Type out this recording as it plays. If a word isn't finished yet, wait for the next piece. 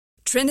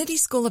Trinity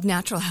School of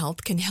Natural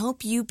Health can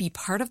help you be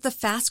part of the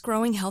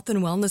fast-growing health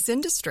and wellness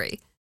industry.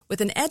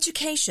 With an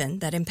education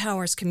that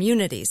empowers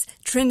communities,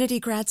 Trinity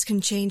grads can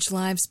change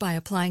lives by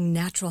applying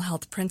natural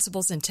health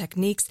principles and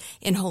techniques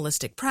in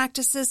holistic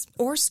practices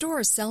or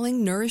stores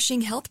selling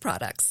nourishing health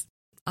products.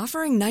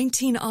 Offering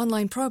 19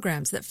 online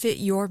programs that fit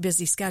your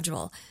busy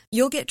schedule,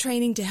 you'll get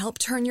training to help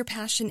turn your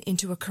passion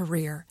into a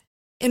career.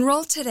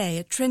 Enroll today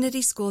at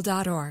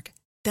trinityschool.org.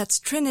 That's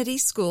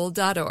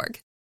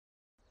trinityschool.org.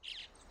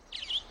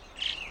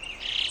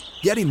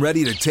 Getting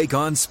ready to take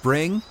on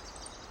spring?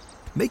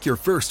 Make your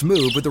first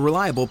move with the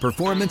reliable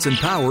performance and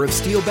power of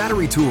Steel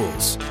battery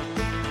tools.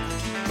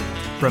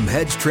 From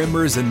hedge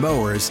trimmers and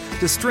mowers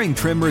to string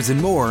trimmers and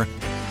more,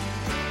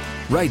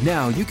 right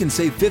now you can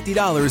save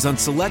 $50 on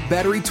select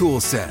battery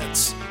tool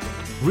sets.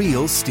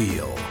 Real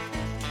Steel.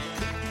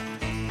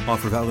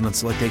 Offer valid on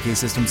select AK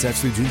system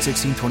sets through June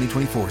 16,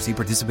 2024. See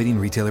participating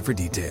retailer for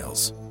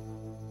details.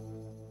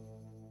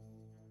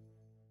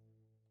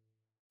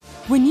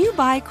 When you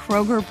buy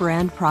Kroger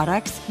brand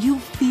products, you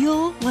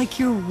feel like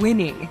you're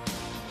winning.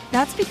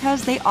 That's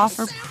because they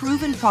offer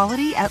proven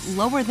quality at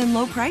lower than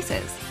low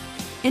prices.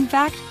 In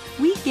fact,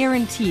 we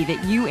guarantee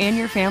that you and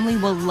your family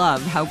will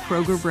love how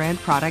Kroger brand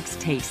products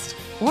taste,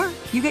 or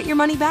you get your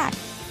money back.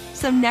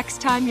 So next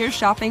time you're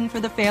shopping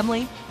for the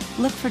family,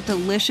 look for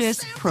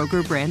delicious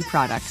Kroger brand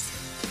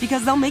products,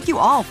 because they'll make you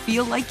all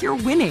feel like you're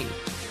winning.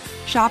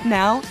 Shop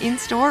now,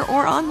 in-store,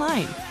 or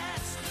online.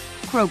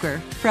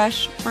 Kroger,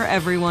 fresh for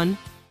everyone.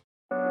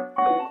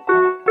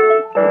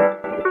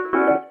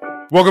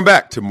 Welcome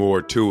back to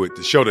More To It,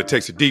 the show that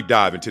takes a deep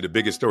dive into the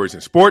biggest stories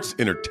in sports,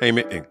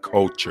 entertainment, and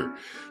culture.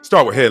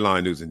 Start with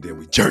headline news, and then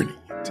we journey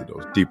into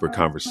those deeper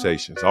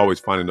conversations, always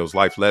finding those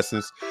life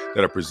lessons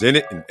that are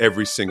presented in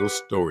every single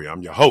story.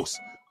 I'm your host,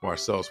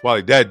 Marcel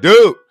Swally. That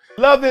dude,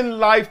 loving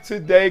life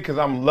today because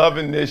I'm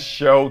loving this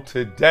show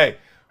today.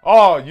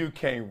 Oh, you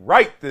can't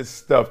write this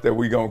stuff that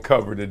we going to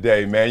cover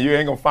today, man. You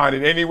ain't going to find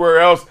it anywhere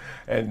else.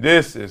 And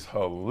this is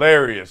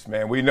hilarious,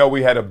 man. We know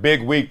we had a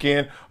big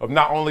weekend of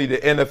not only the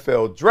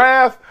NFL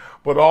draft,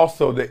 but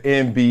also the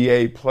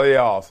NBA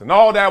playoffs. And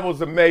all that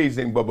was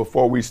amazing. But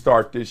before we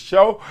start this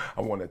show,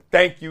 I want to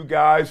thank you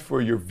guys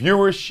for your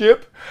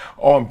viewership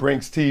on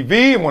Brinks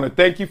TV. I want to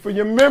thank you for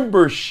your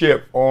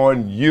membership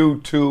on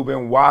YouTube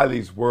and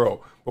Wiley's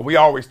World. But we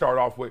always start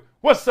off with,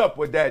 what's up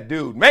with that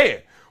dude?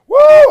 Man.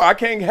 Woo! I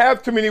can't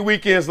have too many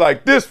weekends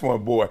like this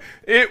one, boy.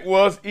 It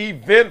was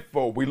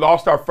eventful. We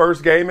lost our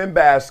first game in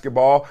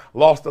basketball,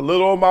 lost a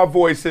little of my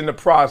voice in the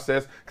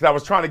process because I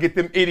was trying to get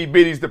them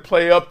itty-bitties to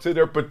play up to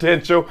their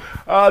potential.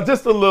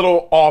 Just a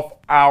little off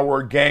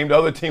our game. The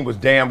other team was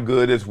damn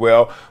good as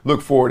well.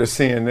 Look forward to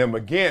seeing them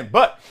again.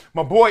 But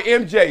my boy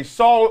MJ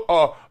saw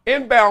an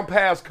inbound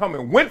pass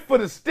coming, went for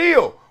the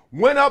steal,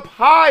 went up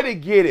high to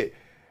get it,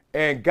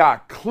 and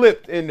got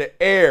clipped in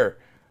the air.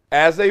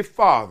 As a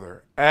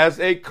father, as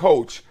a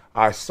coach,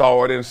 I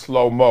saw it in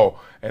slow-mo.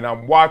 And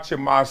I'm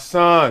watching my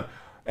son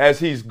as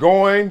he's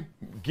going,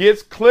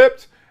 gets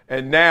clipped,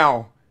 and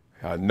now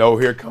I know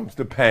here comes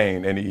the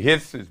pain. And he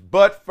hits his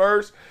butt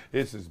first,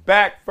 hits his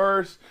back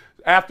first,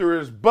 after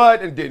his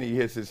butt, and then he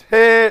hits his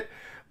head.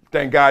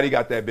 Thank God he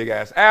got that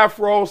big-ass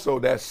afro, so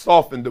that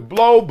softened the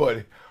blow.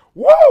 But,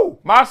 woo,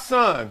 my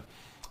son,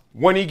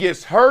 when he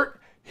gets hurt,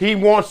 he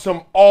wants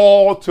them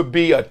all to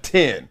be a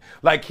 10.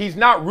 Like, he's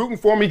not rooting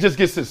for him. He just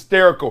gets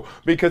hysterical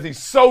because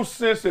he's so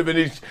sensitive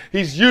and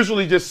he's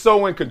usually just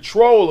so in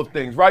control of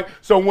things, right?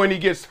 So when he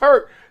gets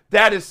hurt,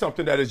 that is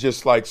something that is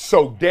just like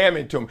so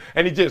damning to him.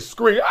 And he just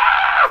screams,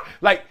 ah!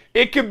 Like,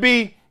 it could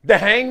be the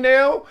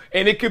hangnail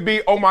and it could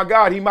be, oh my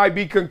God, he might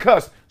be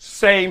concussed.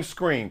 Same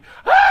scream.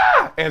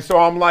 Ah! And so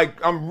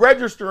I'm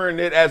registering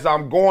it as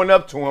I'm going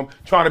up to him,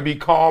 trying to be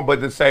calm, but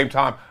at the same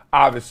time,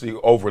 obviously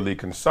overly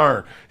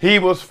concerned. He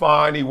was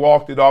fine. He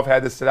walked it off,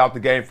 had to sit out the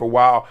game for a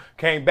while,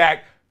 came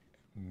back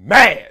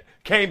mad,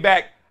 came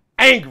back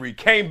angry,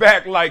 came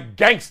back like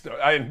gangster.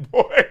 And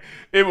boy,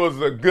 it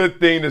was a good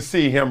thing to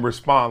see him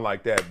respond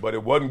like that, but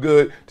it wasn't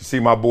good to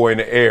see my boy in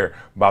the air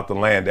about to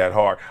land that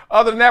hard.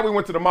 Other than that, we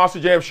went to the Monster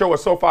Jam show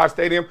at SoFi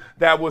Stadium.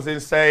 That was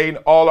insane.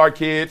 All our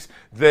kids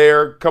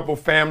there, a couple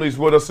families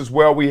with us as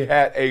well. We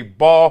had a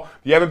ball.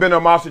 If you haven't been to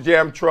a Monster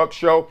Jam truck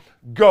show,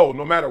 go.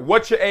 No matter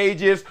what your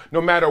age is,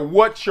 no matter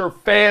what your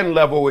fan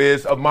level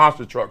is of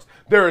monster trucks,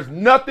 there is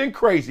nothing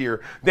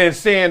crazier than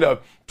seeing a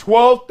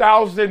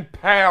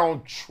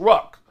 12,000-pound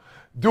truck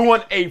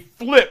doing a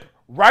flip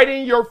right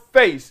in your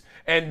face,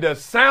 and the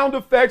sound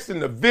effects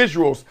and the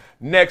visuals,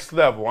 next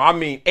level. I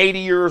mean, 80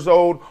 years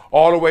old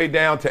all the way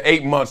down to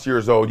 8 months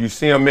years old. You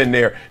see them in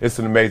there. It's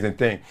an amazing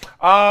thing.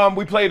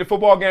 We played a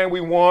football game.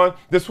 We won.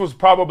 This was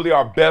probably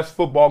our best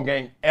football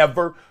game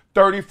ever.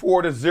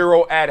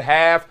 34-0 at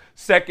half.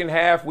 Second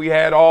half, we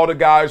had all the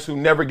guys who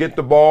never get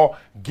the ball.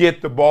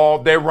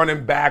 They're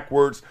running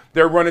backwards.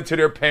 They're running to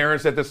their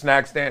parents at the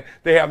snack stand.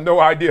 They have no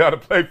idea how to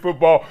play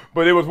football,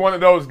 but it was one of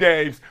those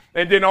games.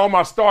 And then all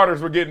my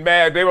starters were getting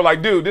mad. They were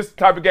like, dude, this is the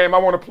type of game I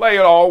want to play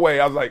it all the way.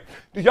 I was like,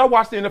 did y'all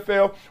watch the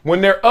NFL?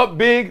 When they're up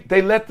big,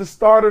 they let the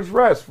starters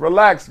rest.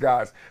 Relax,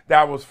 guys.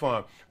 That was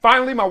fun.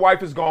 Finally, my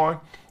wife is gone.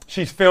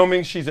 She's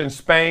filming. She's in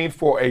Spain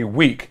for a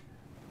week.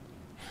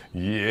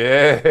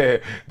 Yeah,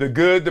 the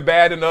good, the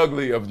bad, and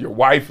ugly of your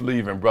wife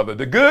leaving, brother.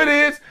 The good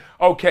is,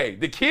 okay,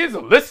 the kids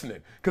are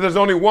listening because there's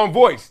only one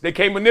voice. They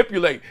can't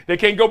manipulate. They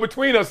can't go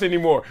between us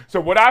anymore. So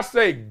what I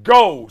say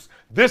goes.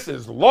 This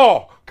is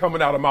law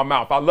coming out of my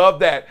mouth. I love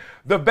that.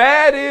 The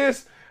bad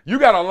is, you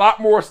got a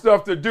lot more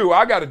stuff to do.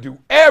 I got to do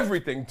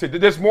everything.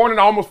 This morning,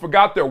 I almost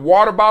forgot their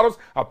water bottles.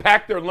 I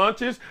packed their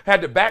lunches,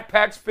 had the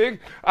backpacks fixed.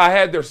 I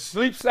had their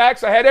sleep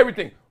sacks. I had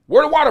everything.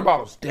 Where are the water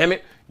bottles? Damn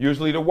it.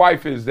 Usually the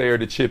wife is there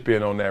to chip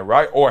in on that,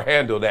 right? Or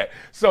handle that.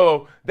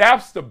 So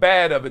that's the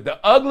bad of it. The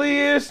ugly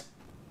is,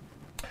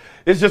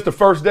 it's just the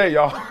first day,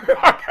 y'all.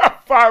 I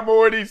got 5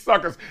 more of these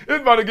suckers.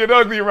 It's about to get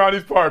ugly around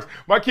these parts.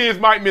 My kids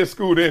might miss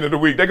school the end of the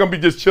week. They're going to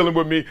be just chilling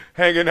with me,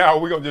 hanging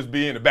out. We're going to just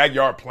be in the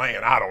backyard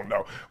playing. I don't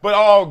know. But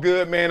all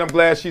good, man. I'm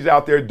glad she's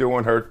out there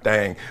doing her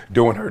thing,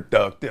 doing her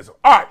thug thizzle.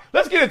 All right,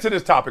 let's get into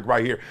this topic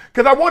right here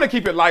because I want to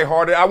keep it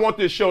lighthearted. I want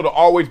this show to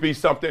always be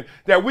something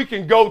that we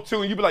can go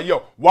to and you be like,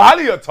 yo,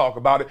 Wiley will talk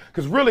about it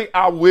because really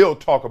I will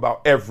talk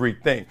about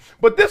everything.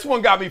 But this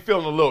one got me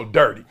feeling a little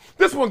dirty.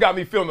 This one got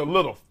me feeling a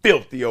little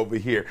filthy over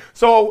here.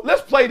 So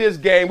let's play this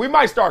game. We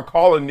might start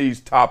calling these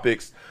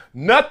topics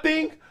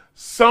nothing,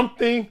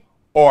 something,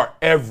 or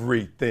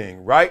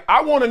everything, right?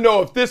 I want to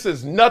know if this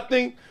is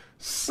nothing,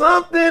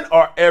 something,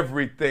 or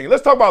everything.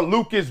 Let's talk about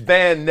Lukas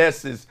Van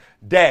Ness's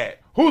dad.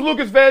 Who's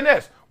Lukas Van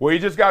Ness? Well, he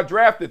just got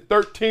drafted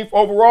 13th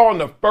overall in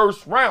the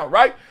first round,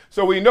 right?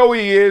 So we know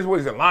he is,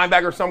 he's a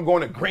linebacker or something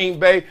going to Green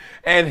Bay.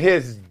 And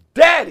his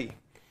daddy,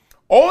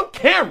 on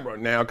camera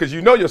now, because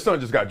you know your son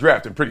just got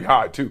drafted pretty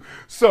high too.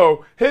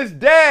 So his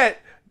dad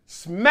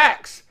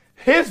smacks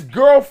his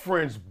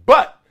girlfriend's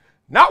butt,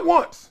 not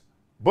once,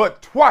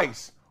 but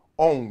twice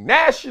on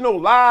national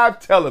live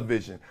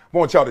television. I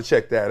want y'all to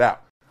check that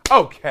out.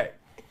 Okay,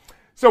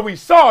 so we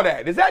saw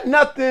that. Is that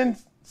nothing,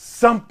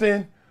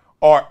 something,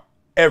 or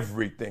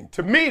everything?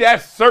 To me,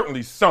 that's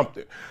certainly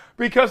something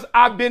because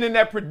I've been in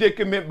that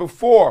predicament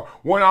before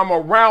when I'm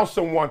around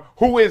someone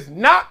who is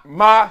not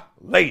my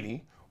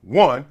lady,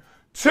 one.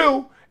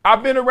 Two,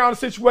 I've been around a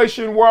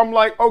situation where I'm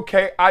like,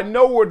 okay, I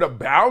know where the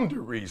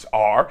boundaries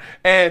are.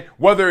 And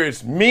whether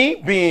it's me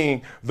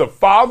being the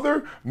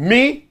father,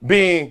 me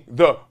being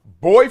the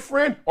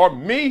boyfriend, or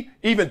me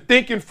even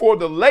thinking for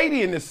the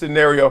lady in this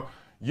scenario,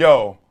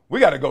 yo,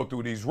 we got to go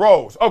through these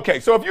roles. Okay,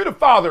 so if you're the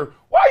father,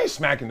 why are you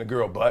smacking the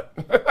girl butt?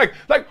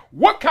 like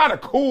what kind of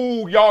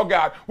cool y'all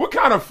got? What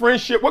kind of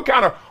friendship? What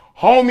kind of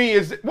homie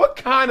is it? What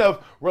kind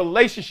of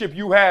relationship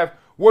you have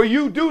where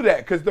you do that?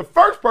 Because the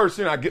first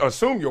person, I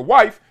assume your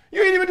wife,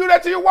 you ain't even do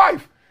that to your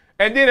wife.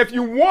 And then if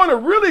you want to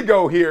really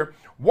go here,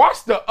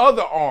 watch the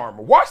other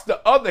arm. Watch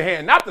the other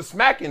hand, not the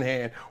smacking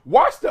hand.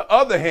 Watch the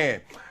other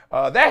hand.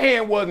 That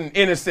hand wasn't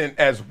innocent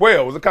as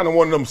well. It was kind of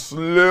one of them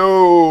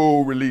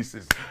slow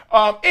releases.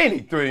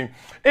 Anything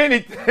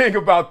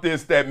about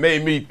this that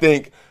made me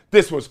think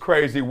this was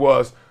crazy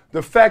was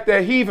the fact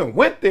that he even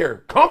went there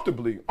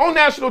comfortably on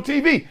national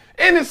TV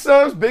in his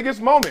son's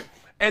biggest moment.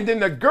 And then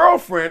the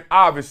girlfriend,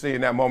 obviously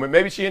in that moment,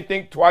 maybe she didn't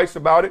think twice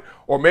about it,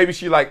 or maybe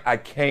she like, I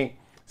can't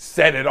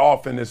set it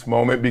off in this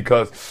moment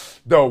because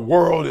the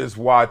world is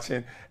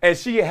watching. And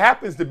she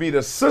happens to be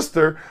the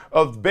sister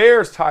of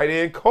Bears tight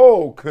end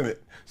Cole Kmet.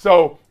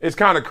 So it's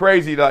kind of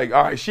crazy, like,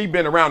 all right, she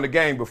been around the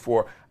game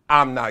before.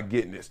 I'm not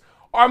getting this.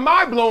 Am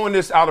I blowing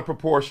this out of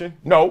proportion?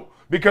 No,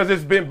 because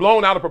it's been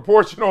blown out of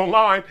proportion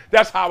online.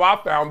 That's how I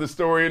found the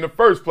story in the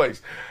first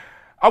place.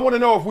 I want to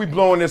know if we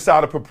blowing this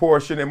out of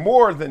proportion. And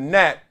more than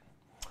that,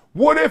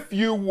 what if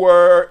you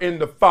were in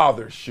the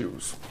father's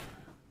shoes?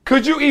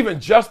 Could you even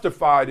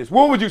justify this?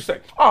 What would you say?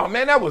 Oh,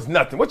 man, that was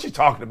nothing. What you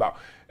talking about?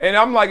 And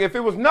I'm like, if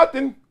it was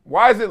nothing,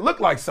 why does it look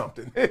like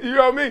something? You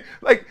know what I mean?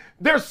 Like,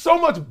 there's so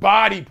much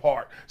body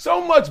part, so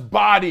much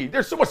body.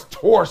 There's so much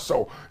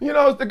torso. You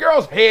know, the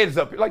girl's head's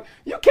up. Like,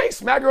 you can't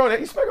smack her on the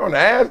head. You smack her on the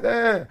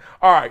ass?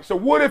 All right, so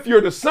what if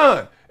you're the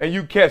son and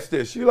you catch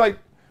this? You're like,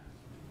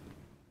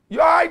 you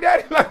all right,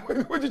 daddy?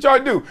 Like, what you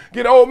trying to do?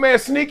 Get an old man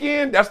sneak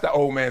in? That's the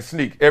old man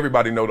sneak.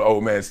 Everybody know the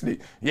old man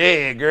sneak.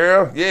 Yeah,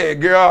 girl. Yeah,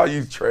 girl.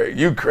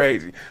 You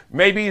crazy.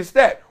 Maybe it's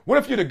that. What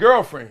if you're the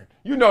girlfriend?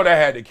 You know that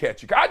had to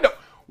catch you. I know.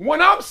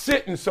 When I'm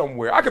sitting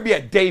somewhere, I could be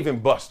at Dave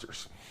 &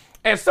 Buster's,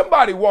 and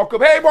somebody walk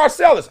up, hey,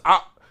 Marcellus.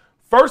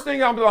 First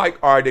thing I'm like,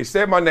 all right, they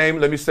said my name.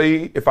 Let me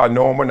see if I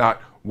know them or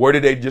not. Where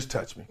did they just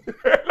touch me?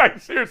 Like,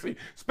 seriously,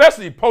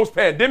 especially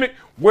post-pandemic,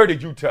 where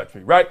did you touch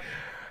me, right?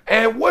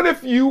 And what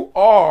if you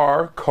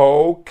are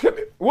Cole?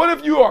 What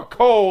if you are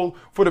Cole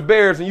for the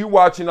Bears and you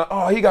watching,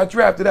 oh, he got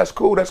drafted. That's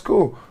cool. That's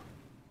cool.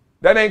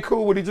 That ain't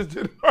cool what he just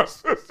did to my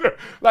sister.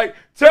 Like,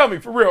 tell me,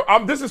 for real.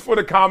 This is for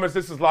the comments.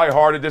 This is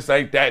lighthearted. This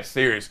ain't that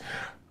serious.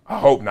 I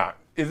hope not.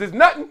 Is this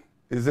nothing?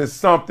 Is this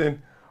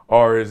something?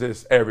 Or is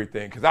this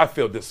everything? Because I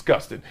feel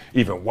disgusted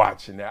even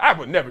watching that. I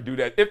would never do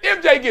that. If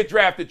MJ get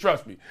drafted,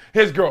 trust me,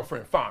 his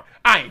girlfriend, fine.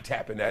 I ain't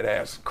tapping that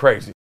ass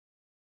crazy.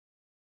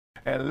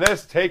 And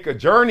let's take a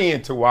journey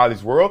into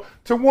Wiley's world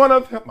to one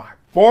of my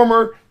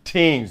former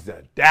teams,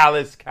 the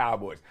Dallas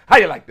Cowboys. How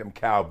you like them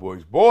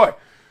Cowboys, boy?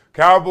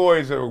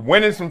 Cowboys are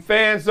winning some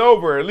fans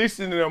over, at least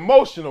in an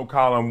emotional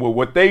column, with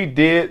what they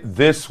did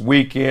this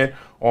weekend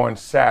on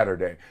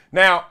Saturday.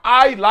 Now,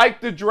 I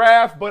like the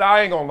draft, but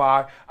I ain't gonna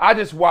lie. I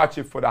just watch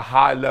it for the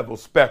high-level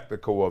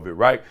spectacle of it,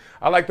 right?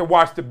 I like to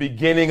watch the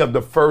beginning of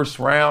the first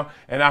round,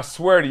 and I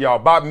swear to y'all,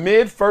 by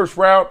mid-first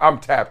round, I'm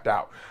tapped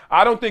out.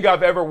 I don't think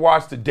I've ever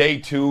watched the day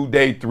 2,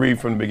 day 3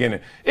 from the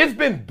beginning. It's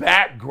been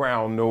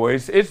background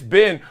noise. It's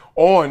been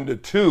on the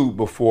tube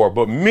before,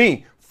 but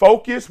me,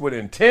 focused with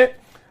intent,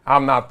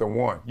 I'm not the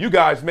one. You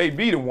guys may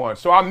be the one.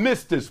 So I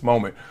missed this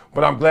moment,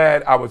 but I'm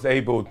glad I was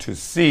able to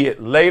see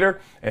it later.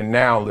 And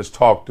now let's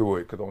talk through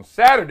it. Because on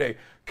Saturday,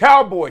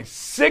 Cowboys'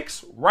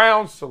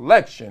 6th-round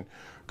selection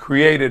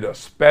created a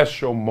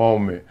special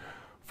moment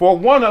for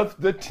one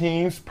of the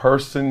team's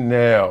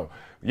personnel.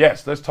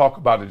 Yes, let's talk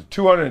about it.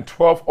 The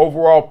 212th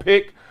overall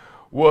pick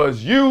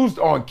was used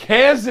on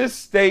Kansas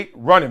State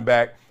running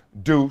back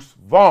Deuce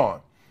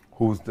Vaughn,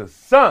 who's the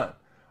son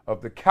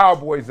of the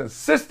Cowboys'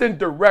 assistant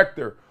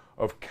director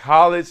of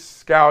college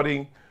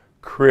scouting,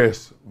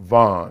 Chris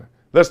Vaughn.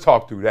 Let's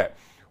talk through that.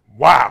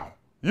 Wow.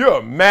 You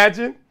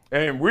imagine?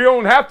 And we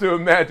don't have to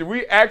imagine.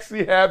 We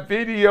actually have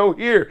video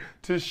here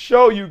to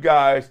show you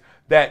guys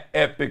that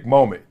epic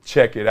moment.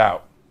 Check it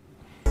out.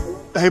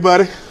 Hey,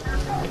 buddy.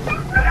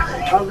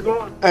 How's it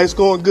going? Hey, it's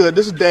going good.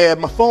 This is Dad.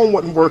 My phone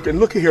wasn't working.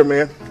 Look at here,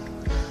 man.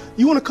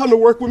 You want to come to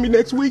work with me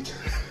next week?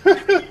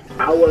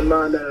 I wouldn't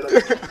mind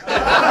that.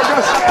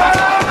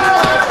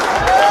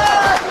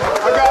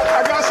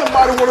 I got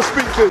somebody want to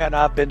speak to. And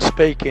I've been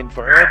speaking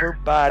for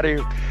everybody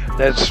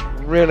that's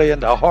really in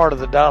the heart of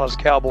the Dallas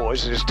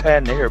Cowboys is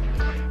standing here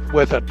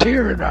with a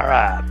tear in our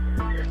eye.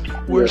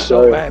 We're Yes,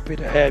 so sir. happy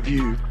to have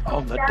you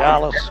on the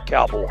Dallas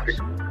Cowboys.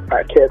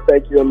 I can't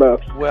thank you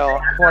enough.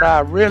 Well, what I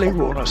really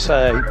want to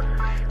say,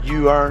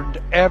 you earned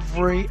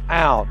every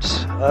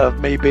ounce of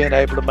me being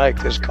able to make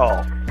this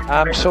call.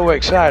 I'm so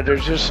excited.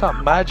 There's just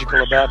something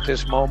magical about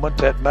this moment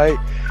that may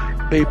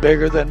be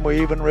bigger than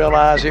we even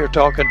realize here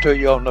talking to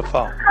you on the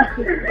phone.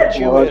 But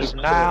you is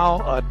now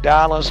a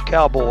Dallas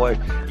Cowboy.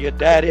 Your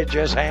daddy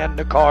just handed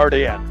the card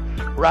in.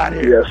 Right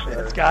here. Yes,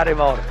 sir. It's got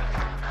him on it.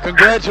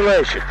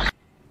 Congratulations.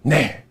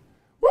 Man.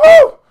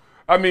 Woo!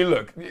 I mean,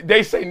 look,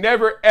 they say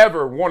never,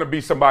 ever want to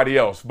be somebody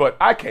else, but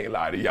I can't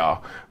lie to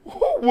y'all.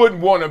 Who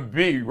wouldn't want to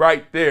be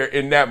right there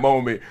in that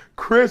moment?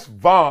 Chris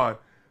Vaughn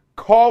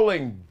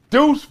calling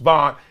Deuce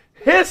Vaughn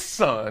his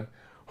son,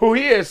 who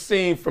he has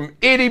seen from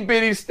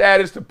itty-bitty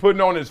status to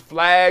putting on his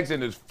flags in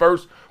his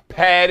first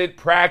padded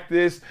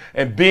practice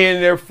and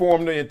being there for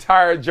him the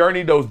entire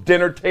journey, those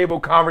dinner table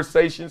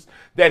conversations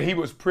that he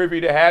was privy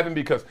to having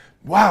because,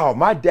 wow,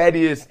 my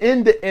daddy is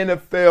in the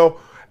NFL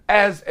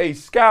as a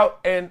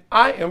scout, and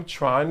I am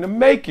trying to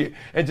make it,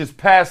 and just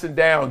passing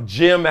down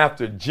gem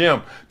after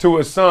gem to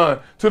his son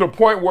to the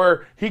point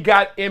where he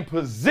got in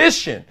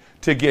position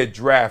to get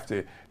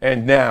drafted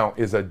and now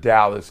is a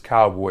Dallas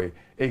Cowboy,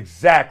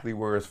 exactly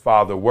where his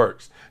father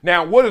works.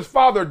 Now, what his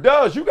father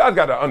does, you guys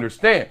got to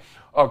understand.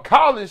 A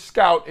college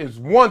scout is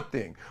one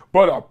thing,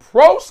 but a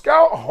pro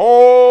scout,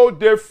 whole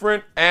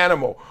different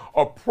animal.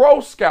 A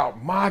pro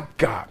scout, my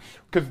God,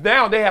 because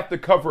now they have to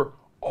cover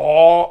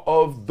all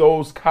of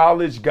those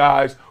college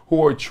guys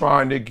who are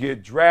trying to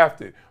get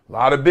drafted. A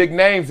lot of big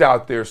names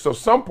out there. So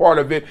some part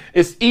of it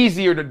is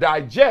easier to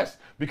digest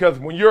because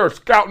when you're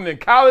scouting in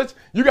college,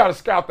 you got to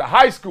scout the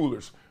high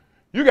schoolers.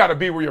 You got to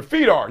be where your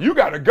feet are. You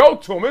got to go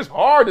to them. It's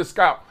hard to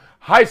scout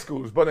high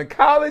schoolers, but in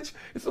college,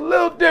 it's a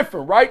little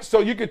different, right? So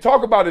you can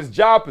talk about his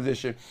job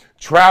position.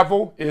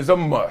 Travel is a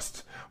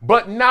must,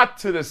 but not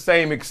to the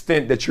same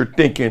extent that you're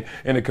thinking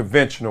in a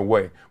conventional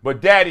way.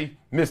 But Daddy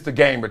missed a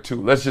game or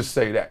two. Let's just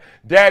say that.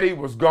 Daddy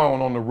was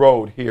gone on the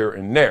road here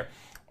and there.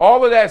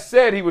 All of that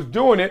said, he was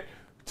doing it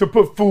to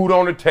put food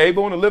on the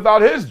table and to live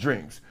out his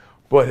dreams.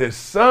 But his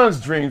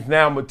son's dreams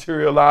now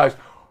materialize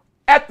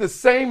at the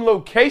same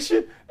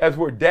location as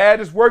where Dad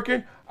is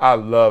working. I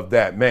love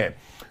that, man.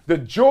 The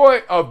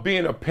joy of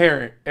being a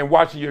parent and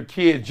watching your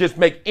kids just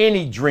make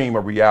any dream a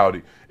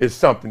reality is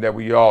something that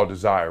we all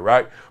desire,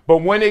 right? But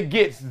when it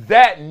gets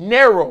that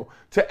narrow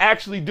to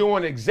actually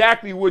doing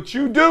exactly what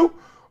you do,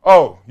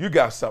 oh, you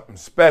got something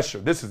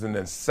special. This is an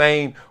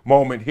insane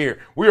moment here.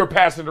 We were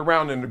passing it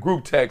around in the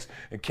group text,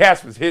 and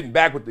Cass was hitting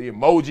back with the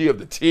emoji of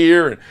the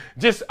tear. And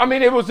just, I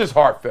mean, it was just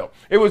heartfelt.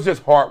 It was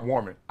just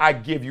heartwarming. I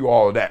give you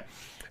all of that.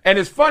 And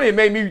it's funny, it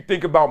made me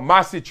think about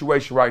my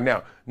situation right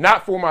now.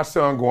 Not for my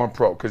son going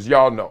pro, because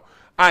y'all know,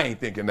 I ain't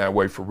thinking that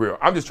way for real.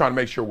 I'm just trying to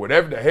make sure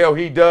whatever the hell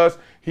he does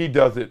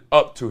it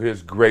up to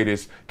his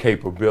greatest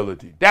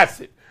capability. That's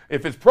it.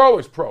 If it's pro,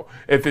 it's pro.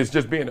 If it's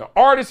just being an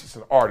artist, it's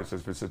an artist.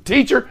 If it's a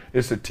teacher,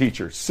 it's a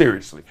teacher,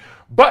 seriously.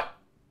 But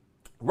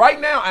right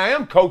now, I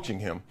am coaching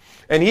him,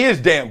 and he is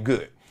damn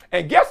good.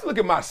 And look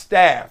at my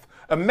staff.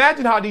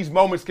 Imagine how these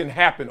moments can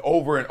happen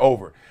over and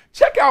over.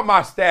 Check out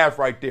my staff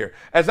right there.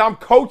 As I'm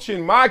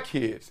coaching my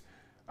kids,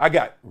 I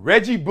got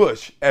Reggie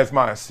Bush as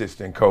my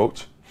assistant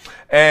coach.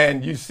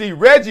 And you see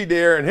Reggie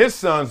there and his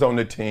sons on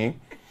the team.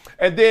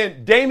 And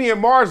then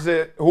Damian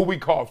Marzette, who we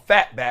call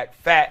Fatback,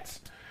 Fats,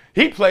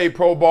 He played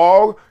pro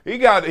ball. He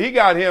got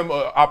him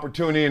an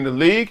opportunity in the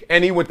league,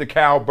 and he went to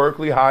Cal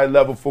Berkeley,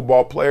 high-level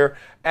football player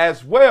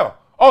as well.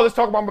 Oh, let's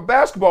talk about my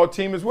basketball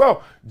team as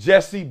well.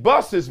 Jesse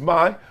Buss is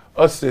my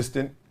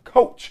assistant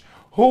coach.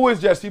 Who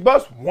is Jesse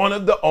Buss? One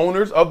of the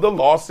owners of the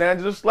Los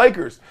Angeles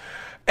Lakers.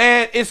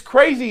 And it's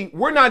crazy.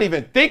 We're not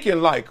even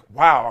thinking like,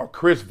 wow,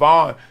 Chris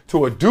Vaughn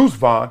to a Deuce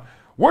Vaughn.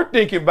 We're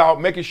thinking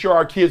about making sure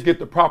our kids get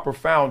the proper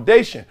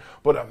foundation.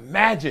 But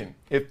imagine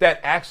if that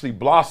actually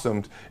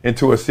blossomed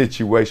into a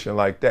situation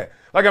like that.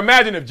 Like,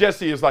 imagine if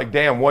Jesse is like,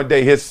 damn, one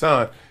day his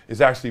son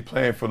is actually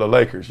playing for the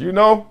Lakers. You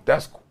know,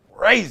 that's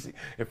crazy.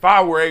 If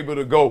I were able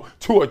to go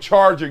to a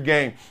Charger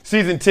game,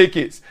 season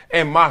tickets,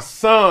 and my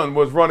son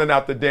was running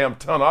out the damn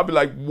tunnel, I'd be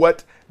like,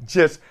 what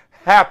just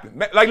happened?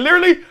 Like,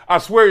 literally, I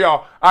swear,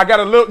 y'all, I got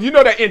a little, you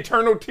know that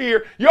internal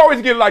tear? You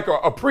always get like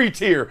a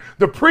pre-tear.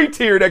 The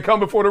pre-tear that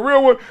come before the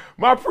real one,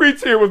 my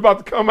pre-tear was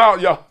about to come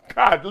out, y'all.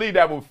 God, Lee,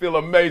 that would feel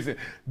amazing.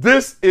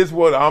 This is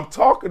what I'm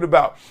talking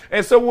about.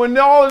 And so when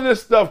all of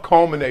this stuff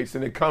culminates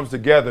and it comes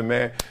together,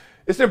 man,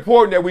 it's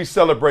important that we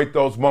celebrate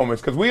those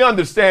moments because we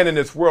understand in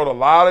this world a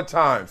lot of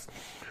times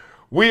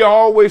we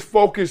always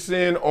focus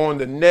in on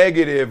the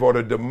negative or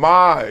the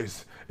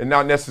demise and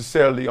not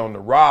necessarily on the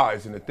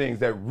rise and the things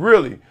that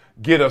really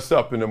get us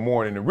up in the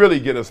morning and really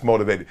get us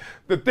motivated.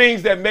 The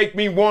things that make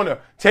me want to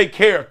take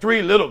care of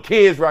 3 little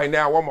kids right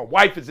now while my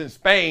wife is in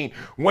Spain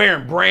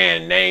wearing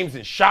brand names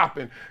and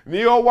shopping. And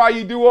you know why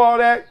you do all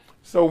that?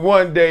 So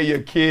one day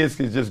your kids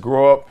can just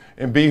grow up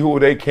and be who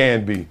they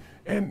can be.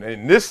 And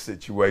in this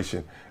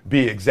situation,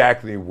 be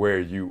exactly where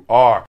you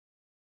are.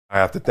 I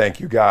have to thank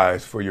you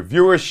guys for your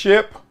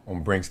viewership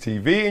on Brinks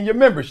TV and your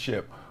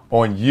membership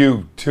on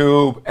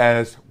YouTube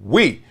as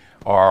we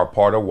are a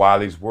part of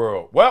Wiley's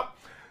World. Well,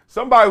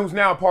 somebody who's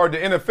now part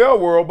of the NFL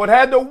world but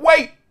had to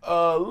wait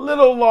a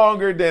little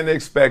longer than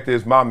expected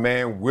is my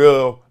man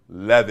Will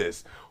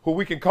Levis, who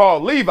we can call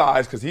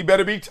Levi's because he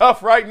better be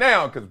tough right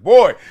now because,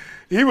 boy,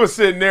 he was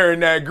sitting there in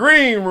that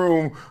green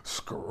room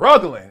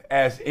struggling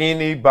as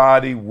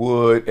anybody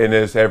would and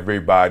as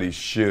everybody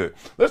should.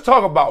 Let's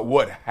talk about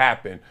what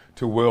happened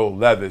to Will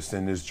Levis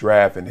in this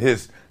draft and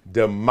his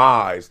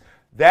demise.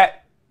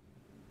 That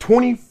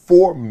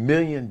 $24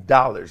 million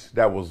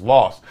that was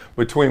lost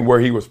between where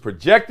he was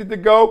projected to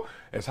go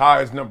as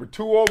high as number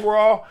 2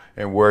 overall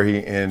and where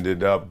he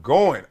ended up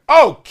going.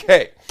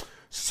 Okay,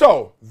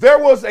 so there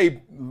was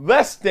a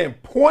less than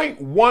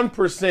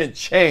 0.1%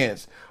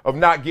 chance of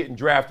not getting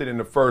drafted in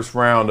the first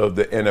round of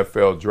the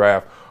NFL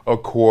draft,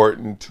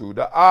 according to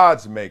the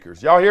odds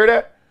makers. Y'all hear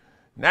that?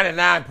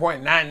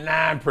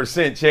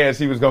 99.99% chance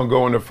he was going to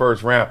go in the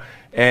first round,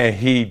 and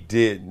he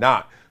did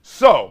not.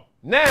 So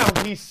now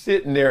he's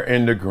sitting there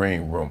in the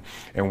green room,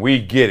 and we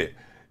get it.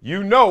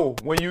 You know,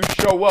 when you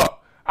show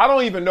up, I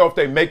don't even know if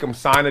they make him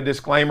sign a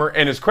disclaimer,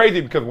 and it's crazy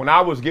because when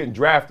I was getting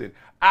drafted,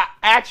 I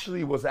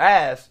actually was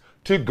asked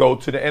to go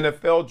to the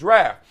NFL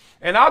draft,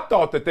 and I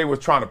thought that they was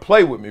trying to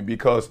play with me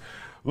because,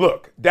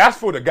 look, that's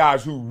for the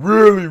guys who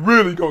really,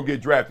 really gonna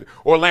get drafted.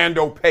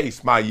 Orlando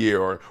Pace my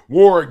year or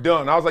Warwick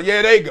Dunn. I was like,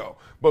 yeah, they go.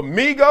 But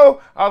me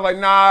go, I was like,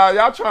 nah,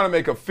 y'all trying to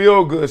make a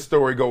feel-good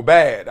story go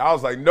bad. I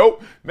was like,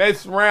 nope,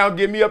 mess around,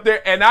 get me up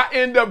there. And I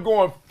end up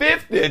going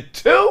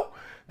 52.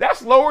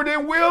 That's lower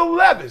than Will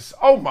Levis.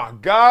 Oh, my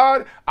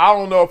God. I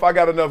don't know if I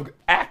got enough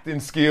acting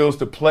skills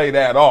to play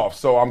that off.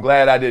 So I'm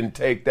glad I didn't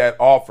take that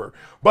offer.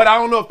 But I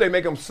don't know if they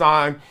make him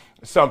sign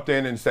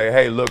something and say,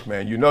 hey, look,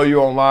 man, you know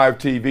you're on live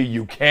TV.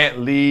 You can't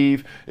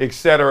leave, et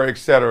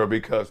cetera,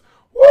 because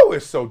woo,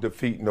 it's so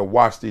defeating to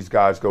watch these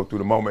guys go through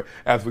the moment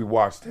as we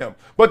watched him.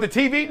 But the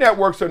TV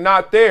networks are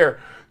not there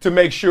to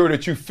make sure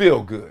that you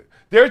feel good.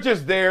 They're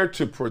just there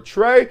to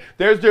portray.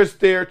 They're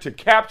just there to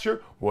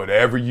capture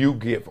whatever you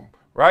give them,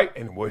 right?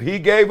 And what he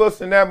gave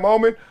us in that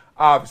moment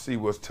obviously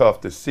was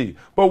tough to see.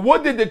 But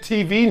what did the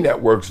TV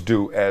networks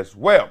do as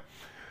well?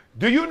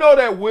 Do you know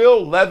that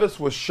Will Levis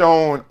was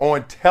shown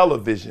on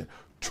television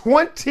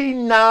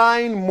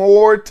 29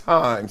 more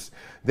times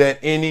than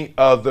any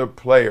other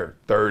player,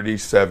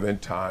 37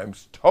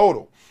 times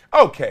total?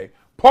 Okay,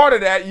 part of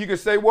that you could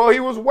say, well,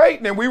 he was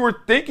waiting and we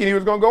were thinking he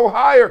was going to go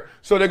higher,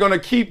 so they're going to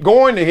keep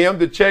going to him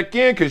to check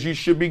in because you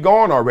should be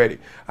gone already.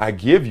 I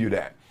give you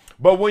that.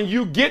 But when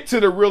you get to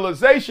the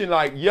realization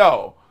like,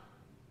 yo,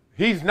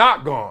 he's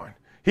not gone.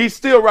 He's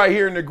still right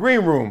here in the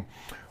green room.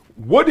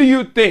 What do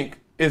you think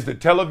is the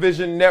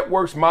television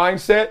network's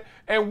mindset?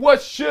 And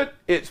what should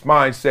its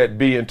mindset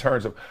be in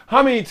terms of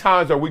how many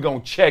times are we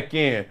going to check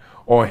in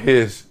on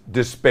his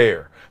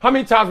despair? How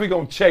many times are we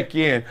going to check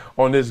in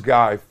on this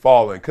guy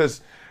falling?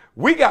 Because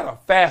we got a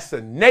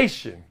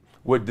fascination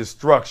with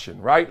destruction,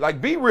 right?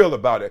 Like, be real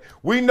about it.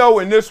 We know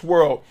in this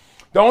world,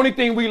 the only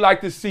thing we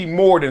like to see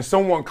more than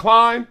someone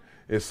climb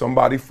is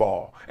somebody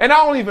fall. And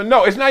I don't even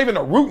know. It's not even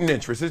a rooting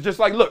interest. It's just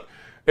like, look,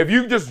 if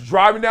you just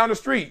driving down the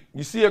street,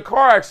 you see a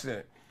car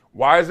accident.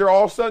 Why is there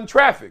all of a sudden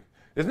traffic?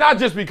 It's not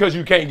just because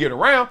you can't get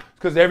around, it's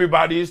because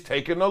everybody is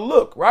taking a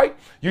look, right?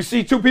 You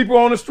see 2 people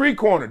on the street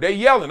corner, they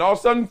yelling, all of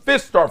a sudden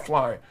fists start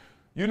flying.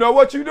 You know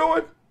what you're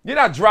doing? You're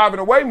not driving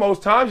away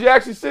most times. You're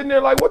actually sitting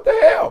there like, what the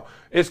hell?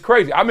 It's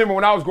crazy. I remember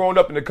when I was growing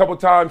up, and a couple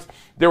times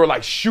there were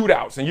like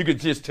shootouts, and you could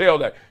just tell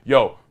that,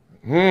 yo,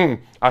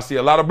 I see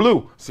a lot of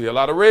blue, see a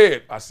lot of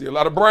red, I see a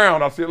lot of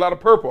brown, I see a lot of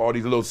purple, all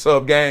these little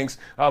sub gangs.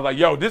 I was like,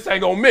 yo, this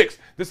ain't gonna mix.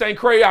 This ain't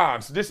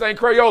crayons. This ain't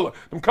Crayola.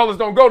 Them colors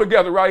don't go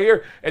together right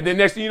here. And then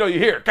next thing you know, you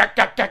hear it, cat,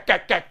 cat, cat,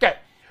 cat, cat,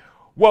 cat.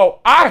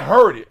 Well, I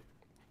heard it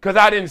because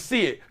I didn't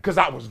see it because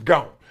I was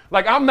gone.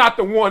 Like, I'm not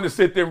the one to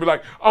sit there and be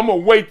like, I'm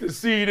gonna wait to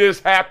see this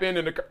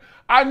happen.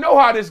 I know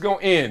how this is going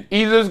to end.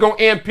 Either it's going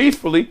to end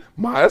peacefully,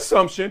 my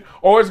assumption,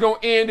 or it's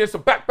going to end, it's a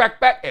back,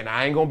 and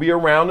I ain't going to be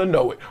around to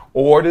know it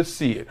or to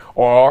see it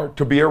or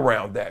to be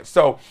around that.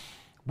 So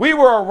we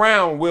were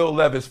around Will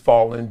Levis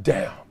falling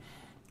down.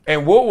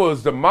 And what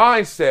was the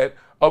mindset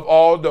of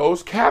all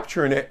those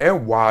capturing it,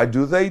 and why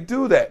do they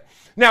do that?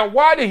 Now,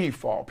 why did he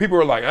fall? People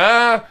are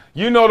like,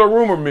 you know the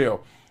rumor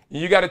mill.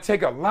 You got to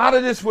take a lot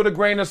of this with a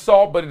grain of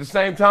salt, but at the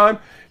same time,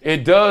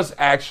 it does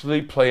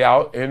actually play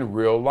out in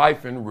real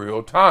life, in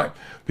real time.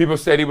 People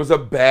said he was a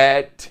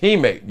bad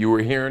teammate. You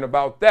were hearing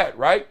about that,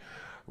 right?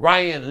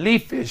 Ryan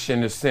Leafish,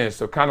 in a sense,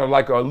 so kind of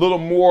like a little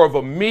more of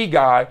a me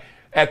guy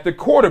at the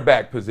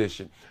quarterback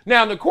position.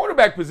 Now, the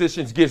quarterback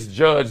positions gets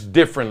judged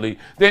differently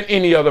than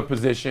any other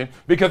position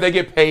because they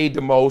get paid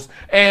the most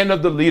and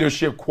of the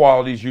leadership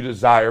qualities you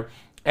desire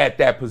at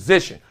that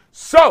position.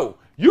 So,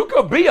 you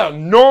could be a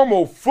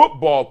normal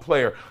football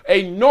player,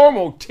 a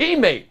normal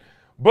teammate,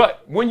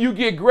 but when you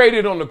get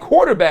graded on the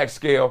quarterback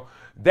scale,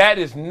 that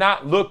is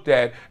not looked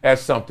at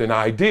as something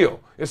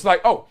ideal. It's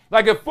like,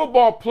 like a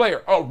football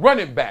player, a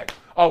running back,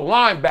 a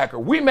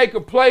linebacker. We make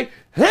a play,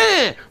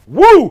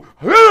 woo,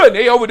 and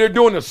they over there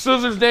doing the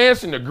scissors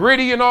dance and the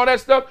gritty and all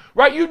that stuff,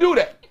 right? You do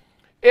that.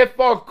 If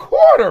a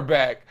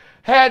quarterback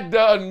had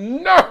the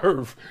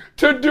nerve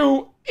to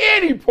do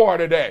any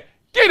part of that,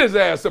 get his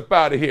ass up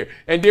out of here.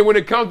 And then when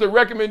it comes to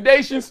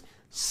recommendations,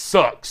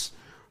 sucks,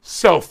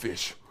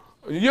 selfish.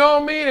 You know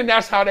what I mean? And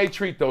that's how they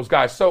treat those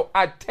guys. So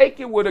I take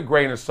it with a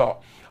grain of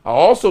salt. I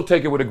also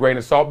take it with a grain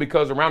of salt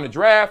because around the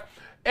draft,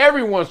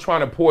 everyone's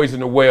trying to poison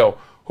the well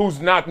who's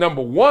not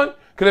number one.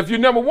 Because if you're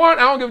number one,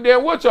 I don't give a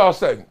damn what y'all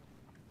say.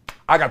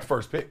 I got the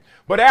first pick.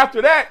 But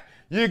after that,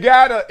 you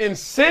got an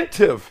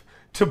incentive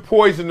to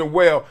poison the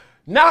well,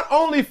 not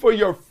only for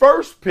your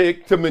first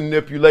pick to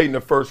manipulate in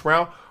the first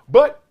round,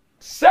 but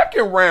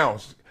second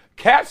rounds,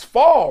 cats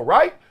fall,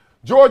 right?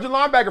 Georgia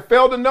linebacker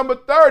fell to number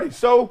 30.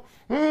 So,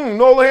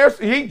 Nolan Harris,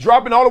 he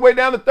dropping all the way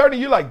down to 30.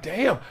 You're like,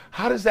 damn,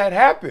 how does that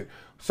happen?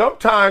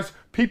 Sometimes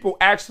people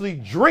actually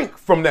drink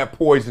from that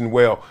poison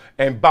well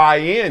and buy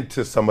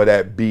into some of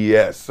that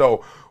BS.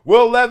 So,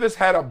 Will Levis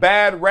had a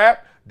bad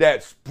rap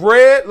that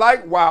spread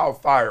like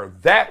wildfire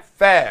that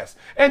fast.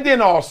 And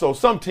then also,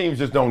 some teams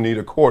just don't need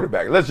a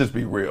quarterback. Let's just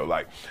be real.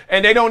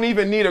 And they don't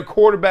even need a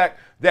quarterback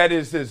that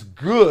is as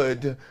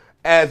good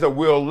as a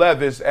Will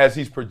Levis as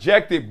he's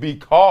projected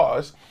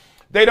because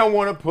they don't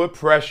want to put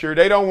pressure.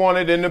 They don't want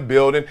it in the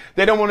building.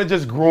 They don't want to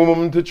just groom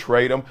him to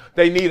trade him.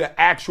 They need an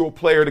actual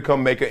player to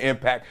come make an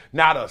impact,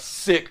 not a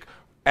sick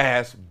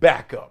ass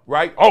backup,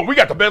 right? Oh, we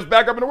got the best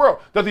backup in the world.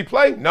 Does he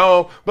play?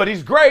 No, but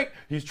he's great.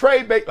 He's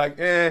trade bait.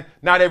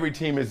 Not every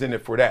team is in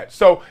it for that.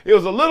 So it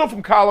was a little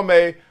from column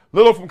A,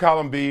 little from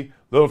column B,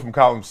 little from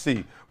column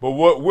C. But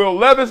what Will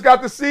Levis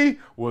got to see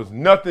was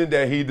nothing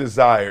that he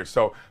desired.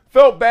 So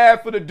felt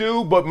bad for the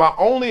dude, but my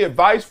only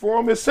advice for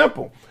him is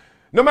simple.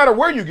 No matter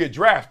where you get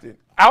drafted,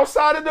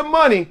 outside of the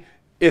money,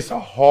 it's a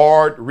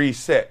hard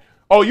reset.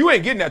 Oh, you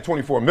ain't getting that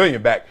 $24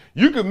 million back.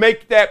 You can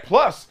make that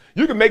plus.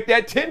 You can make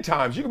that 10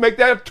 times. You can make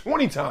that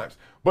 20 times.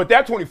 But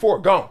that 24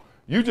 gone.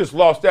 You just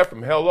lost that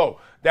from hello.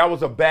 That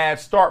was a bad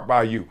start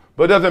by you.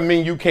 But it doesn't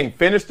mean you can't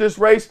finish this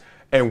race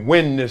and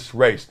win this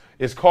race.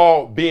 It's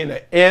called being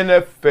an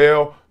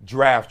NFL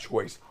draft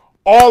choice.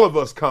 All of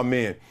us come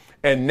in,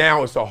 and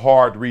now it's a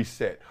hard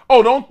reset.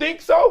 Oh, don't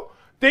think so?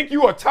 Think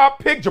you a top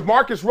pick,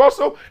 Jamarcus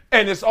Russell,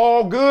 and it's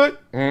all good?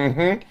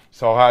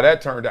 Saw how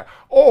that turned out.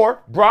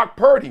 Or Brock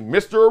Purdy,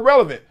 Mr.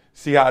 Irrelevant.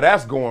 See how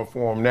that's going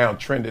for him now,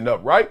 trending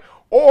up, right?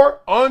 Or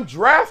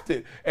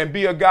undrafted and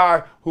be a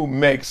guy who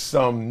makes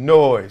some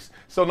noise.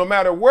 So no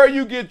matter where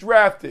you get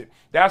drafted,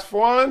 that's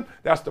fun,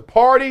 that's the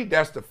party,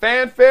 that's the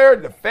fanfare,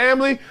 the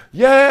family.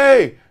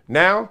 Yay!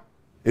 Now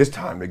it's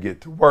time to get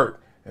to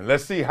work. And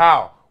let's see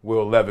how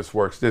Will Levis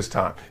works this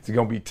time. Is he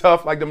going to be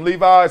tough like them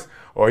Levi's,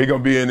 or he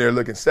going to be in there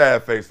looking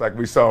sad-faced like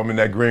we saw him in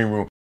that green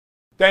room?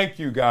 Thank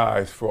you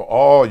guys for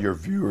all your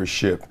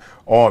viewership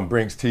on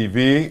Brinks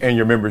TV and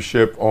your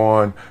membership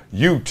on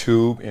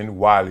YouTube in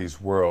Wiley's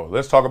World.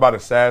 Let's talk about a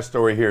sad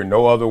story here.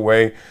 No other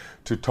way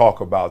to talk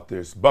about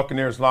this.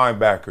 Buccaneers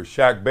linebacker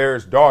Shaq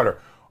Barrett's daughter,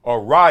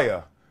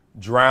 Araya,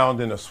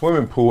 drowned in a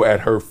swimming pool at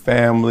her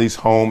family's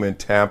home in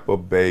Tampa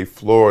Bay,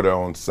 Florida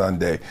on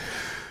Sunday.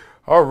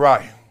 All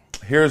right.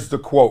 Here's the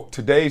quote.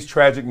 Today's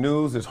tragic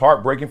news is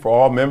heartbreaking for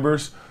all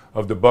members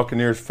of the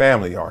Buccaneers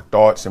family. Our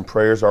thoughts and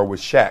prayers are with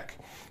Shaq,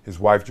 his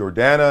wife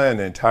Jordana, and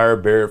the entire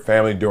Barrett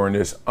family during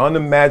this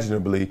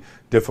unimaginably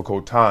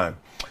difficult time.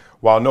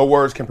 While no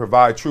words can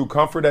provide true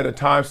comfort at a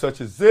time such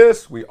as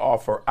this, we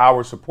offer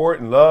our support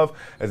and love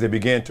as they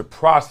begin to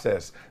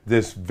process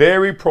this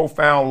very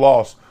profound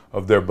loss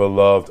of their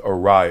beloved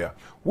Araya.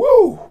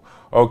 Woo!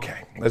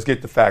 Okay, let's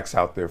get the facts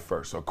out there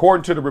first.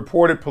 According to the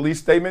reported police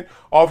statement,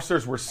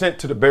 officers were sent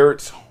to the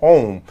Barrett's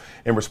home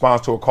in response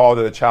to a call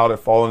that a child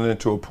had fallen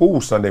into a pool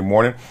Sunday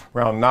morning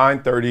around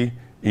 9:30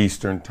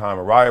 Eastern time.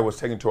 Araya was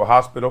taken to a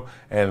hospital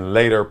and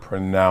later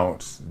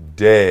pronounced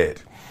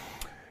dead.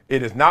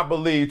 It is not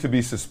believed to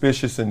be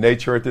suspicious in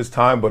nature at this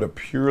time, but a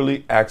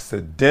purely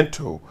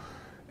accidental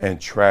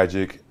and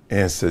tragic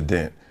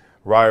incident.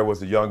 Araya was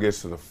the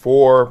youngest of the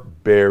 4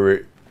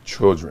 Barrett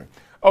children.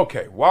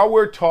 Okay, while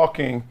we're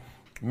talking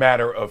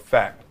matter of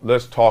fact,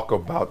 let's talk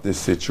about this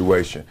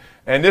situation.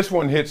 And this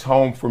one hits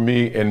home for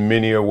me in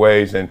many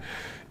ways, and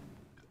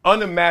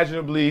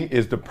unimaginably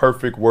is the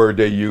perfect word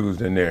they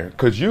used in there,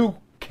 because you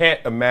can't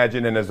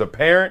imagine, and as a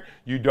parent,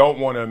 you don't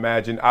want to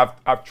imagine.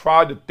 I've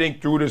tried to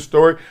think through this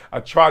story. I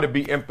try to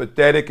be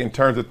empathetic in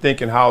terms of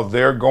thinking how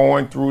they're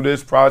going through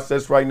this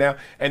process right now,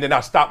 and then I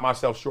stop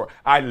myself short.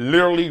 I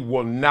literally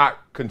will not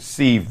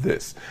conceive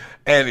this.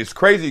 And it's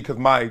crazy because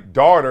my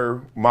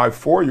daughter, my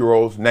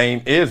 4-year-old's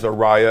name is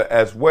Araya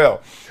as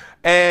well.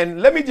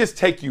 And let me just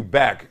take you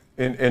back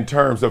in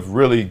terms of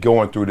really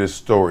going through this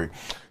story.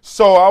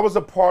 So I was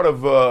a part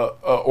of an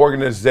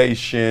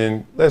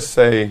organization, let's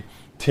say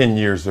 10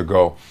 years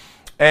ago.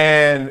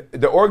 And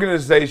the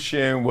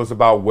organization was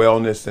about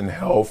wellness and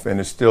health, and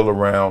it's still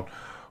around.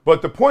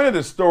 But the point of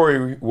the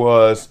story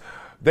was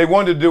they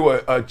wanted to do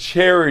a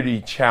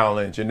charity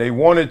challenge, and they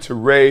wanted to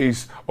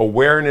raise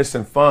awareness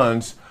and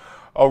funds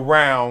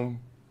around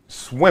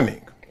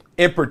swimming.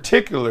 In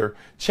particular,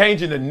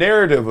 changing the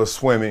narrative of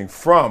swimming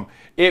from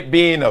it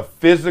being a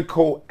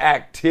physical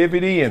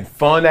activity and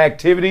fun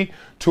activity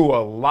to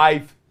a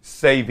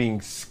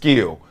life-saving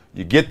skill.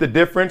 You get the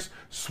difference?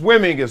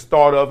 Swimming is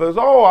thought of as,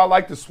 oh, I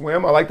like to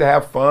swim, I like to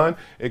have fun,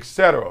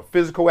 etc.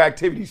 Physical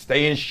activity,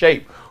 stay in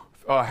shape,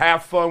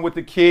 have fun with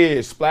the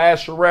kids,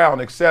 splash around,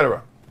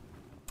 etc.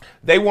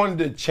 They wanted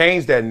to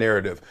change that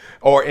narrative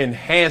or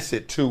enhance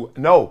it to,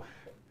 no,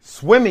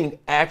 swimming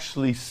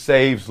actually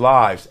saves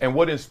lives. And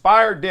what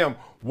inspired them,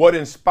 what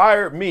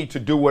inspired me to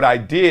do what I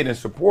did in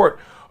support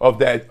of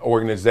that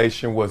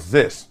organization was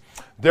this.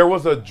 There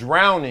was a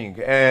drowning,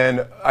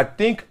 and I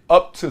think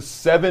up to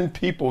 7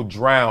 people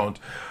drowned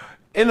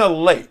in a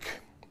lake.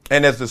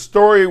 And as the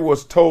story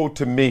was told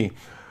to me,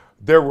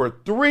 there were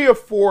 3 or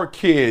 4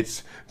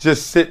 kids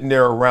just sitting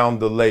there around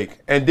the lake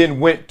and then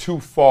went too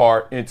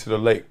far into the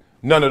lake.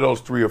 None of those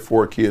 3 or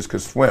 4 kids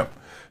could swim.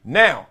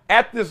 Now,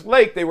 at this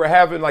lake, they were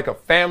having like a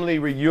family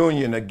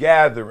reunion, a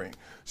gathering.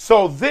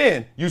 So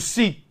then you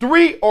see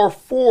 3 or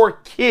 4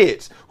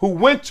 kids who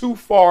went too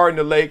far in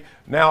the lake.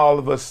 Now, all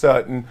of a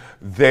sudden,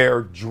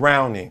 they're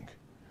drowning.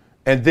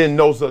 And then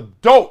those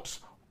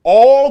adults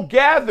all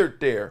gathered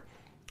there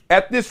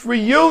at this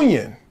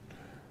reunion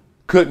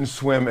couldn't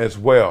swim as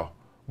well.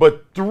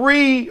 But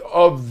 3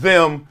 of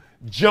them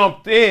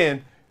jumped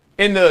in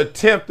the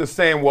attempt of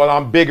saying, well,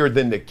 I'm bigger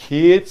than the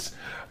kids.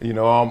 You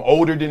know, I'm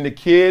older than the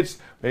kids.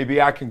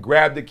 Maybe I can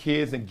grab the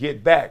kids and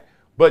get back,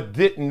 but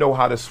didn't know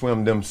how to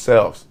swim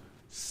themselves.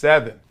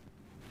 7,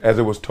 as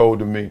it was told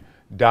to me,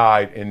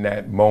 died in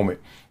that moment.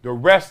 The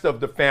rest of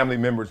the family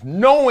members,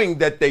 knowing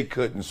that they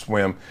couldn't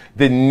swim,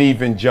 didn't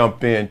even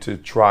jump in to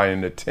try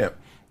and attempt.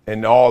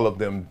 And all of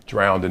them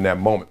drowned in that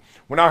moment.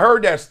 When I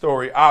heard that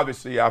story,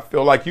 obviously, I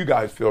feel like you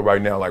guys feel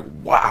right now, like,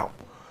 wow.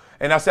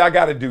 And I said, I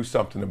got to do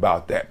something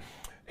about that.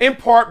 In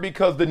part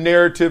because the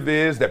narrative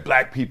is that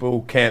black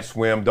people can't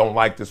swim, don't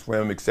like to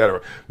swim,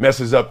 etc.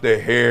 Messes up their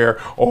hair,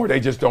 or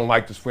they just don't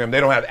like to swim. They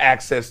don't have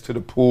access to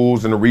the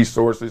pools and the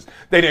resources.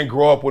 They didn't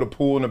grow up with a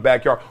pool in the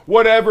backyard.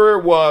 Whatever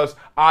it was,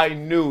 I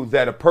knew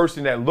that a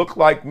person that looked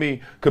like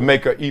me could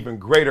make an even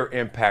greater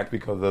impact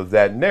because of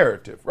that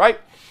narrative, right?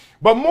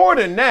 But more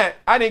than that,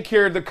 I didn't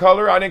care the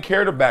color. I didn't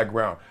care the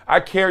background. I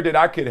cared that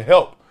I could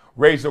help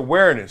raise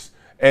awareness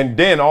and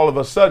then all of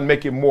a sudden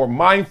make it more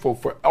mindful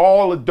for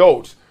all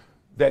adults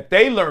that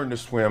they learn to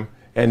swim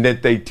and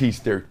that they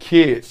teach their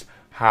kids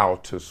how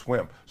to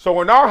swim.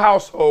 So in our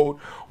household,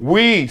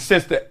 we,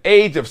 since the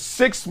age of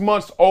 6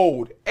 months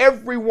old,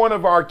 every one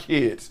of our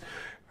kids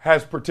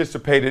has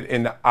participated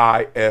in the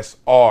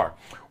ISR,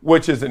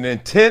 which is an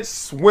intense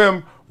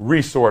swim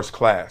resource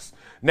class.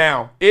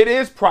 Now, it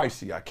is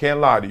pricey. I can't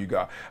lie to you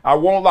guys. I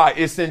won't lie.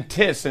 It's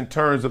intense in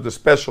terms of the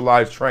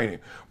specialized training.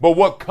 But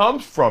what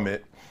comes from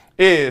it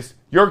is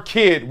your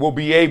kid will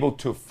be able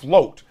to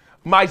float.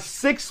 My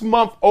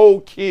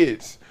 6-month-old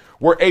kids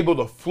were able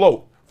to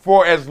float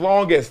for as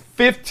long as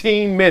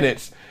 15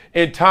 minutes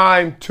in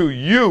time to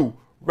you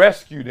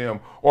rescue them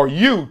or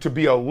you to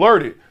be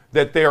alerted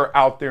that they're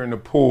out there in the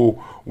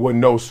pool with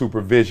no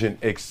supervision,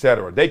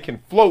 etc. They can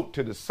float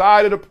to the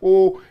side of the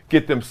pool,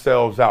 get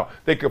themselves out.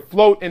 They can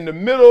float in the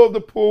middle of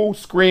the pool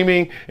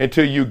screaming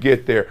until you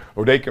get there,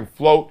 or they can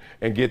float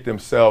and get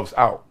themselves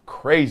out.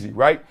 Crazy,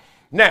 right?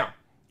 Now,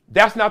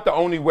 that's not the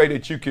only way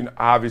that you can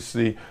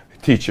obviously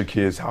teach your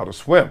kids how to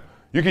swim.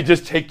 You could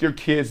just take your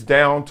kids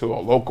down to a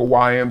local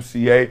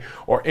YMCA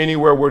or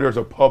anywhere where there's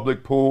a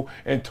public pool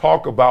and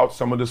talk about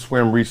some of the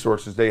swim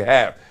resources they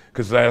have.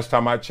 Because last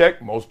time I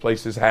checked, most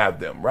places have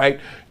them, right?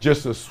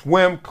 Just a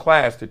swim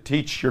class to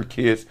teach your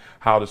kids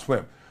how to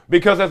swim.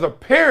 Because as a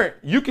parent,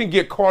 you can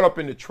get caught up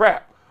in the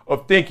trap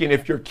of thinking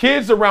if your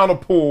kid's around a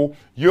pool,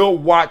 you'll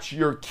watch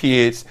your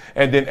kids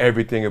and then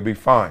everything will be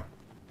fine.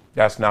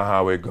 That's not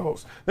how it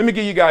goes. Let me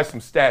give you guys some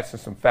stats and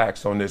some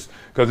facts on this,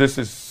 because this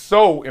is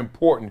so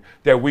important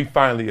that we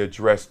finally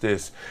address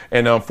this.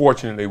 And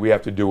unfortunately, we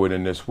have to do it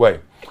in this way.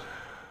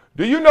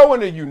 Do you know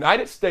in the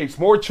United States,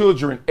 more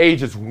children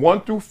ages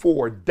 1 through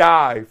 4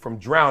 die from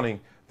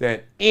drowning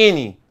than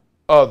any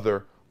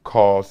other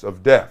cause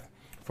of death?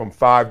 From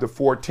 5 to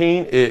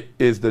 14, it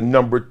is the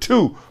number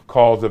 2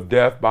 cause of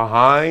death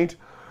behind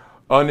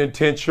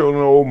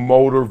unintentional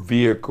motor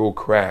vehicle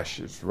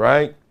crashes,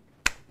 right?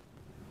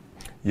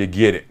 You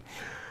get it.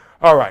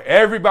 All right,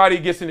 everybody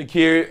gets in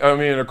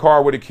the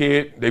car with a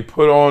kid. They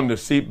put on the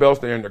seatbelts,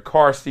 they're in the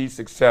car seats,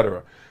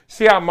 etc.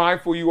 See how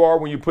mindful you are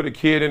when you put a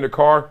kid in the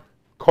car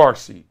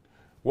seat.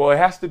 Well, it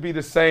has to be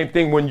the same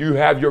thing when you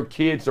have your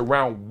kids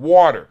around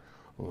water,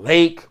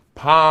 lake,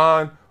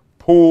 pond,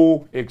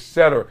 pool,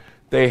 etc.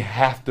 They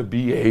have to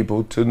be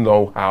able to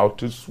know how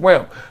to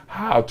swim,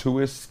 how to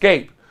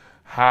escape,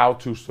 how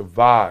to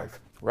survive,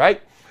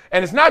 right?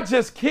 And it's not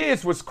just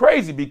kids what's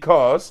crazy,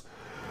 because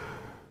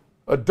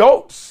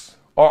adults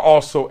are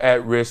also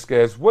at risk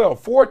as well.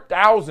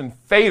 4,000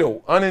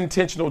 fatal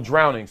unintentional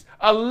drownings,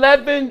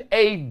 11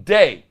 a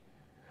day.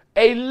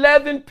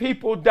 11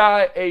 people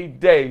die a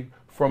day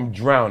from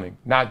drowning,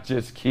 not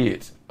just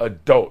kids,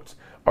 adults.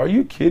 Are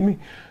you kidding me?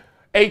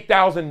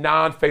 8,000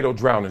 non-fatal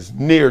drownings,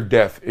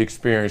 near-death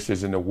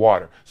experiences in the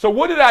water. So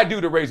what did I do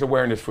to raise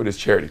awareness for this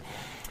charity?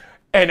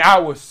 And I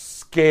was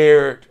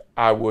scared.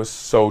 I was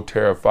so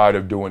terrified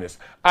of doing this.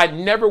 I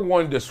never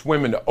wanted to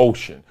swim in the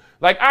ocean.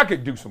 Like, I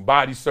could do some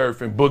body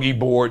surfing, boogie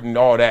board and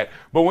all that.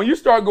 But when you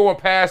start going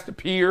past the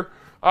pier,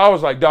 I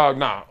was like, dog,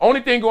 nah.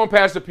 Only thing going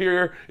past the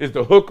pier is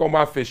the hook on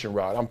my fishing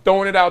rod. I'm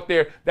throwing it out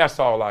there. That's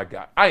all I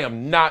got. I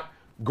am not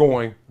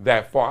going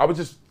that far. I was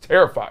just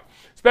terrified.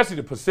 Especially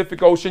the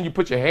Pacific Ocean. You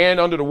put your hand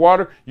under the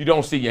water, you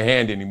don't see your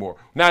hand anymore.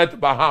 Not at the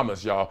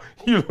Bahamas, y'all.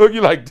 You look,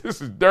 you're like,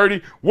 this is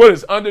dirty. What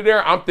is under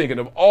there? I'm thinking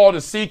of all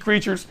the sea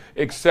creatures,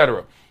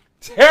 etc.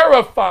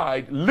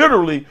 Terrified,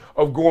 literally,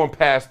 of going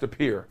past the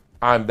pier.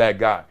 I'm that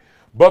guy.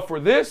 But for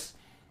this,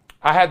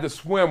 I had to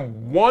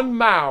swim 1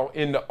 mile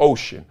in the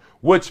ocean,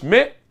 which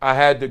meant I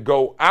had to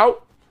go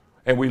out,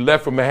 and we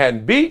left from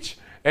Manhattan Beach,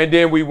 and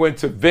then we went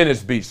to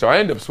Venice Beach. So I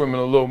ended up swimming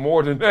a little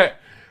more than that.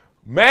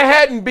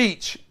 Manhattan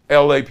Beach,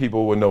 LA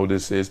people will know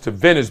this is, to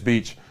Venice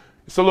Beach,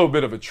 it's a little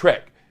bit of a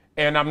trek.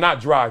 And I'm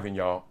not driving,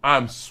 y'all.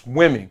 I'm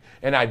swimming.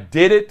 And I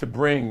did it to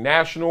bring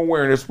national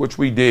awareness, which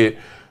we did,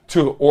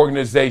 to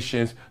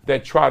organizations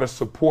that try to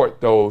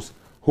support those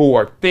who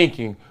are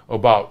thinking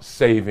about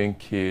saving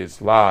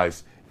kids'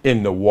 lives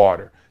in the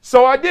water.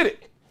 So I did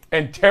it.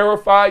 And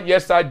terrified,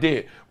 yes, I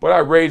did. But I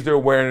raised their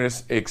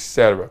awareness,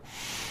 etc.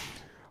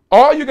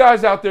 All you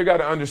guys out there got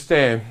to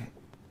understand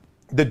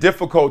the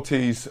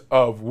difficulties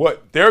of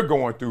what they're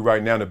going through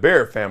right now, the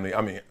Barrett family.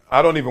 I mean,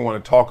 I don't even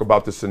want to talk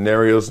about the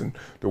scenarios and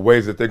the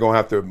ways that they're going to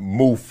have to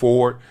move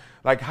forward.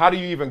 Like, how do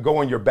you even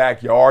go in your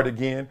backyard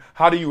again?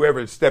 How do you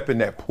ever step in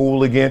that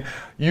pool again?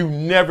 You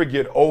never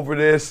get over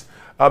this.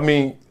 I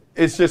mean,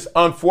 it's just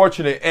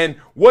unfortunate. And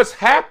what's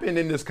happened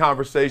in this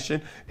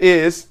conversation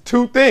is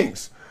 2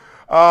 things.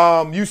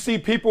 You see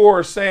people who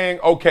are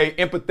saying, okay,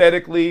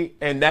 empathetically,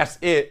 and that's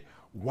it.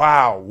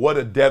 Wow, what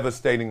a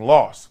devastating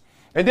loss.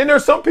 And then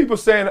there's some people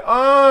saying,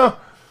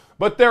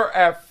 but they're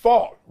at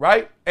fault,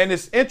 right? And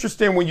it's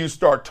interesting when you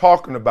start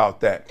talking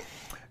about that.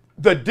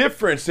 The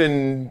difference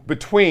in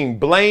between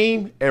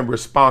blame and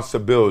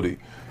responsibility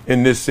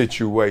in this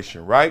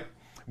situation, right?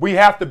 We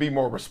have to be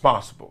more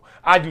responsible.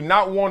 I do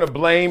not want to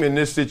blame in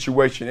this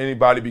situation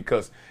anybody,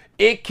 because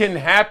it can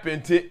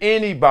happen to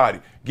anybody.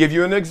 Give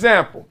you an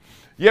example.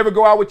 You ever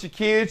go out with your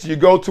kids, you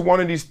go to one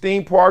of these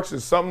theme parks or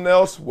something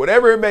else,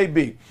 whatever it may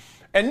be,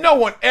 and no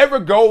one ever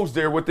goes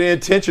there with the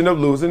intention of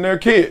losing their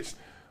kids.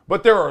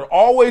 But there are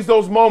always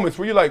those moments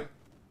where you're like,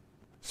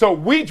 so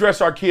we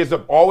dress our kids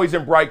up always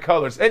in bright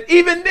colors. And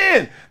even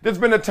then, there's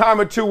been a time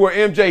or two where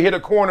MJ hit a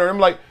corner and I'm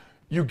like,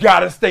 you got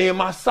to stay in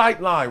my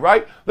sight line,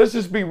 right? Let's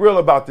just be real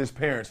about this,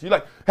 parents. You're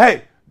like,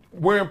 hey,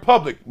 we're in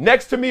public.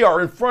 Next to me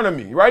or in front of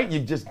me, right? You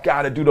just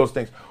got to do those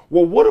things.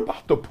 Well, what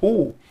about the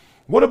pool?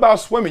 What about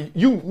swimming?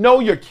 You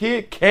know your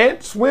kid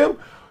can't swim.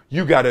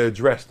 You got to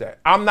address that.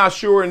 I'm not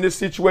sure in this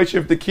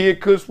situation if the kid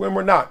could swim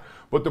or not.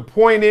 But the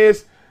point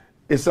is,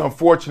 it's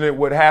unfortunate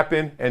what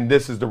happened, and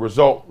this is the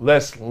result.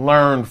 Let's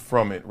learn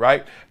from it,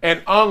 right?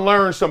 And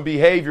unlearn some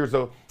behaviors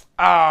of,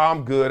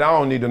 I'm good. I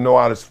don't need to know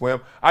how to swim.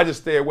 I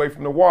just stay away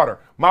from the water.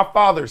 My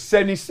father's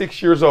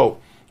 76 years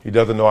old. He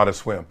doesn't know how to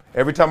swim.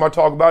 Every time I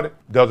talk about it,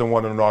 doesn't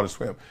want to know how to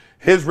swim.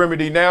 His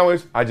remedy now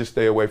is I just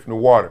stay away from the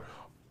water.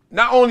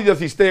 Not only does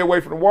he stay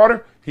away from the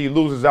water, he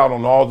loses out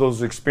on all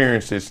those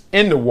experiences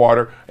in the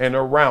water and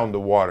around the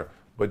water.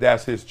 But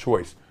that's his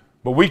choice.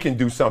 but we can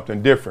do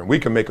something different. We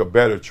can make a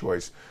better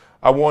choice.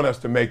 I want us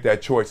to make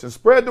that choice and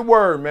spread the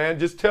word, man.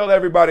 Just tell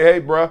everybody,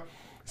 hey, bruh,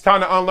 it's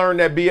time to unlearn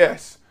that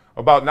BS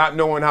about not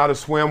knowing how to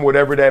swim,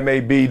 whatever that may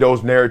be,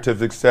 those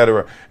narratives,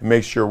 etc., and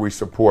make sure we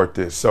support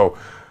this. So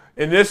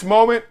in this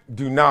moment,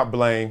 do not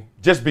blame.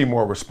 Just be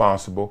more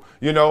responsible.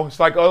 You know, it's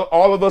like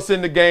all of us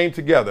in the game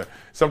together.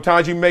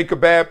 Sometimes you make a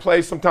bad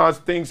play. Sometimes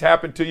things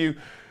happen to you.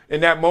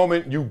 In that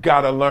moment, you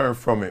got to learn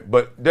from it.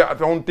 But I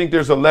don't think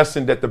there's a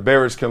lesson that the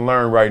Barretts can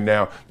learn right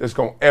now that's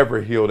going to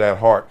ever heal that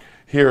heart,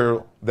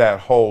 heal that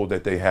hole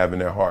that they have in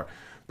their heart.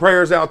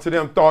 Prayers out to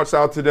them, thoughts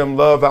out to them,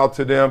 love out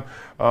to them,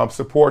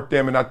 support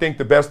them. And I think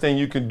the best thing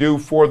you can do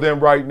for them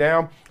right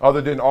now,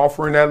 other than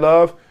offering that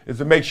love, is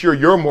to make sure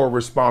you're more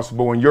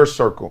responsible in your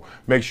circle.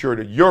 Make sure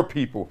that your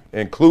people,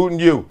 including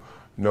you,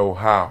 know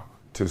how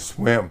to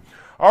swim.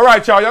 All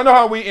right, y'all. Y'all know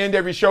how we end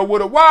every show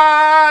with a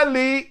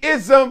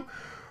Wiley-ism.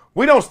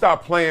 We don't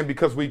stop playing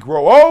because we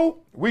grow old.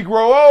 We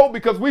grow old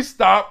because we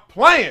stop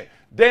playing.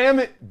 Damn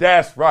it,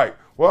 that's right.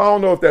 Well, I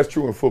don't know if that's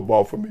true in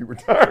football for me,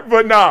 retired,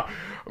 but nah.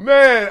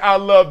 Man, I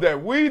love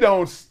that. We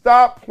don't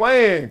stop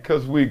playing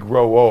because we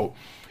grow old.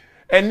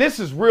 And this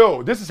is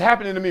real. This is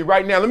happening to me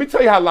right now. Let me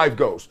tell you how life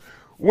goes.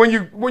 When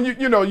you're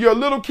a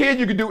little kid,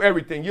 you can do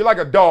everything. You're like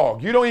a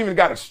dog. You don't even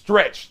got to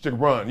stretch to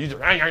run. You just,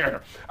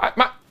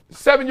 my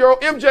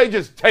 7-year-old MJ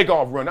just take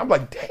off running. I'm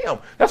like, damn,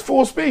 that's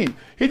full speed.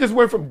 He just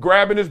went from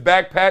grabbing his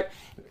backpack,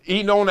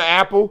 eating on the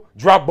apple,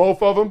 drop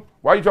both of them.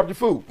 Why you drop your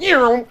food?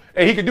 And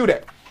he could do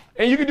that.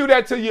 And you can do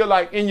that till you're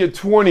like in your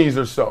 20s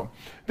or so.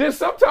 Then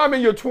sometime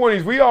in your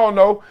 20s, we all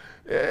know,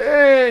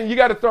 you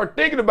got to start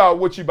thinking about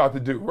what you're about to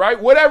do, right?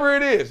 Whatever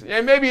it is.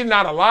 And maybe it's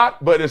not a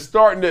lot, but it's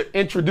starting to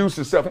introduce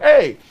itself.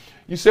 Hey,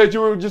 you said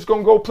you were just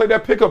going to go play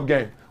that pickup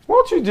game. Why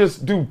don't you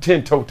just do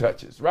 10 toe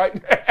touches,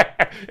 right?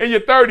 In your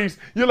 30s,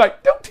 you're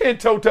like, do 10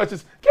 toe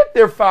touches. Get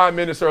there 5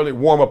 minutes early,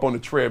 warm up on the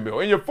treadmill.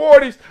 In your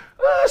 40s,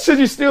 should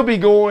you still be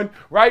going,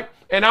 right?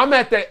 And I'm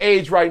at that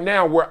age right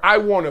now where I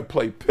want to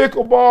play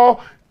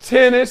pickleball,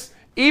 tennis,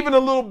 even a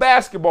little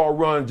basketball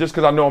run just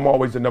because I know I'm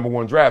always the number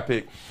 1 draft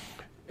pick.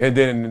 And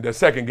then in the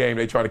second game,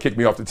 they try to kick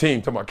me off the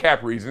team, talking about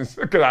cap reasons,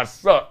 because I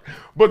suck.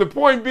 But the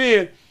point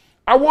being,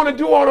 I want to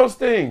do all those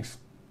things.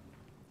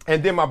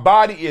 And then my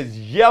body is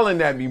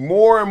yelling at me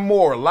more and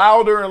more,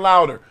 louder and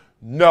louder.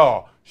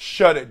 No,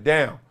 shut it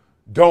down.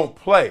 Don't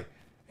play.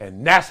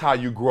 And that's how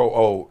you grow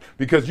old.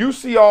 Because you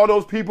see all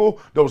those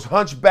people, those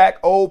hunchback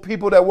old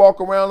people that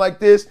walk around like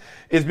this,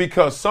 is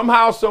because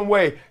somehow, some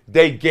way,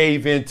 they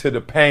gave in to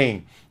the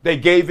pain. They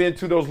gave in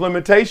to those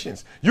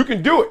limitations. You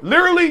can do it.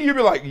 Literally, you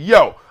be like,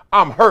 yo,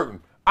 I'm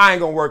hurting. I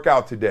ain't going to work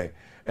out today.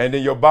 And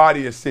then your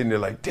body is sitting there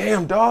like,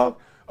 damn, dog,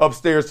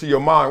 upstairs to your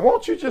mind.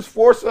 Won't you just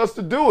force us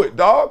to do it,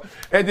 dog?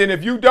 And then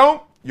if you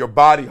don't, your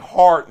body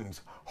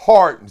hardens.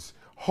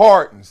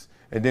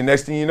 And then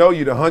next thing you know,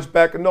 you're the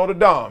hunchback of Notre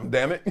Dame,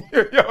 damn it.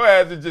 Your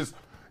ass is just,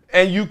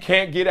 and you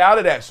can't get out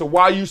of that. So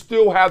while you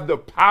still have the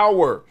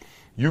power,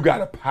 you got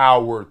to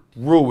power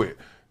through it.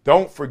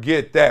 Don't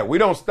forget that. We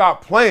don't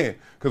stop playing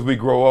because we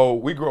grow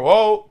old. We grow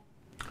old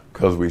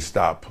because we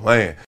stop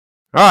playing.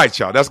 All right,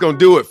 y'all. That's going to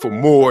do it for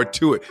More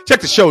To It. Check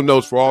the show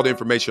notes for all the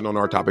information on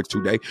our topics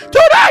today.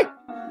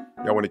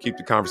 Y'all want to keep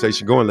the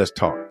conversation going? Let's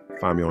talk.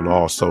 Find me on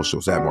all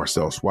socials at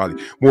Marcellus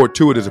Wiley. More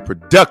To It is a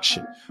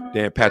production.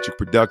 Dan Patrick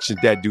Productions,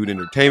 That Dude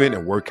Entertainment,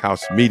 and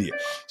Workhouse Media.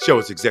 Show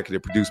is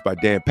executive produced by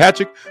Dan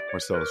Patrick,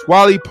 Marcellus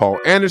Wiley, Paul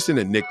Anderson,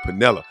 and Nick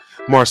Piniella.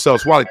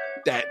 Marcellus Wiley,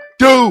 that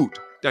dude.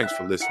 Thanks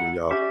for listening,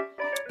 y'all.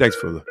 Thanks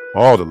for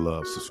all the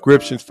love.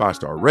 Subscriptions,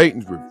 5-star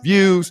ratings,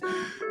 reviews,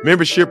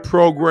 membership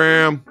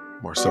program,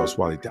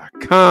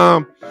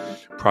 MarcellusWiley.com,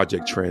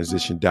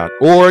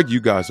 ProjectTransition.org.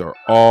 You guys are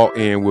all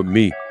in with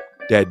me.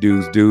 That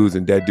Dude's Dudes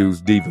and That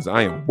Dude's Divas.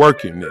 I am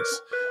working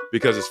this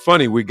because it's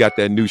funny. We got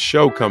that new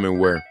show coming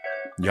where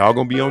y'all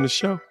going to be on the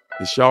show.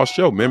 It's y'all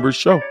show, members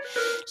show.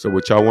 So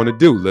what y'all want to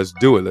do, let's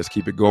do it. Let's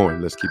keep it going.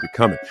 Let's keep it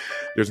coming.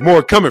 There's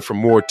more coming from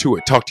More To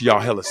It. Talk to y'all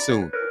hella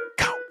soon.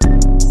 Go.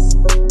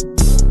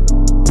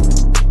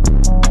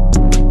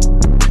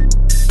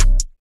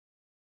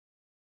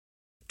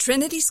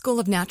 Trinity School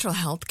of Natural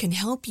Health can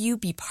help you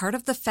be part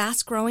of the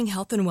fast-growing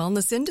health and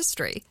wellness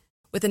industry.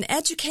 With an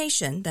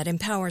education that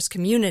empowers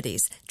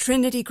communities,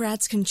 Trinity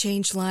grads can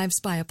change lives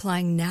by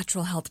applying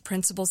natural health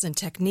principles and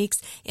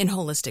techniques in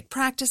holistic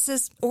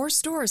practices or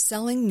stores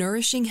selling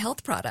nourishing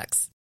health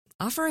products.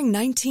 Offering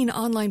 19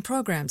 online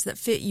programs that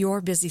fit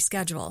your busy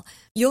schedule,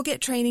 you'll get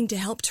training to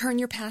help turn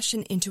your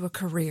passion into a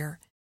career.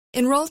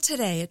 Enroll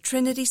today at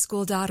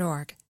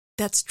trinityschool.org.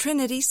 That's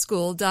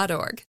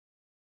trinityschool.org.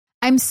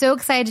 I'm so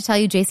excited to tell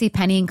you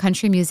JCPenney and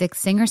country music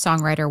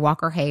singer-songwriter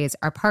Walker Hayes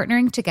are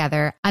partnering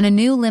together on a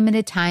new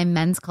limited-time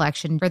men's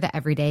collection for the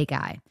everyday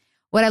guy.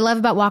 What I love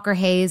about Walker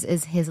Hayes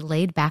is his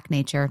laid-back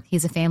nature.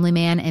 He's a family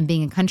man, and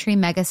being a country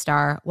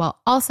megastar while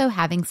also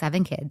having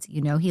 7 kids,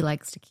 you know he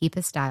likes to keep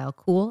his style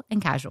cool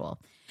and casual.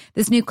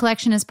 This new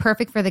collection is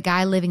perfect for the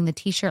guy living the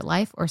t-shirt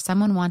life or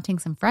someone wanting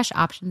some fresh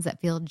options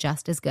that feel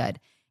just as good.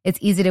 It's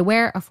easy to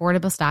wear,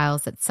 affordable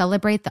styles that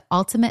celebrate the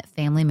ultimate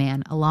family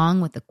man,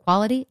 along with the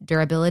quality,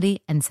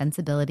 durability, and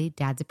sensibility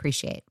dads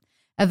appreciate.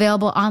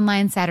 Available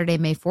online Saturday,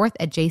 May 4th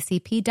at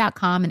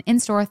jcp.com and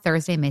in-store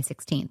Thursday, May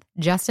 16th.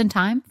 Just in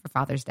time for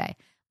Father's Day.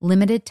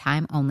 Limited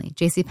time only.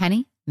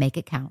 JCPenney, make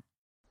it count.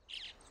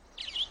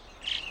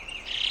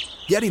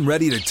 Getting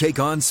ready to take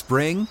on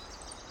spring?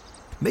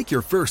 Make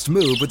your first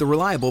move with the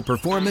reliable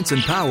performance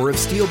and power of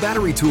Steel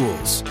battery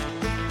tools.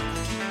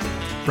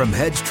 From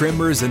hedge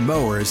trimmers and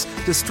mowers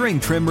to string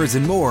trimmers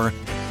and more,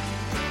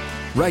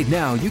 right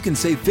now you can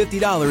save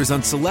 $50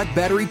 on select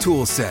battery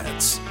tool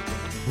sets.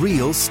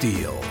 Real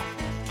Steel.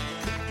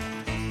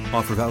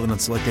 Offer valid on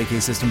select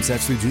AK system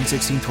sets through June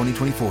 16,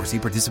 2024. See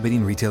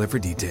participating retailer for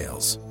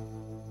details.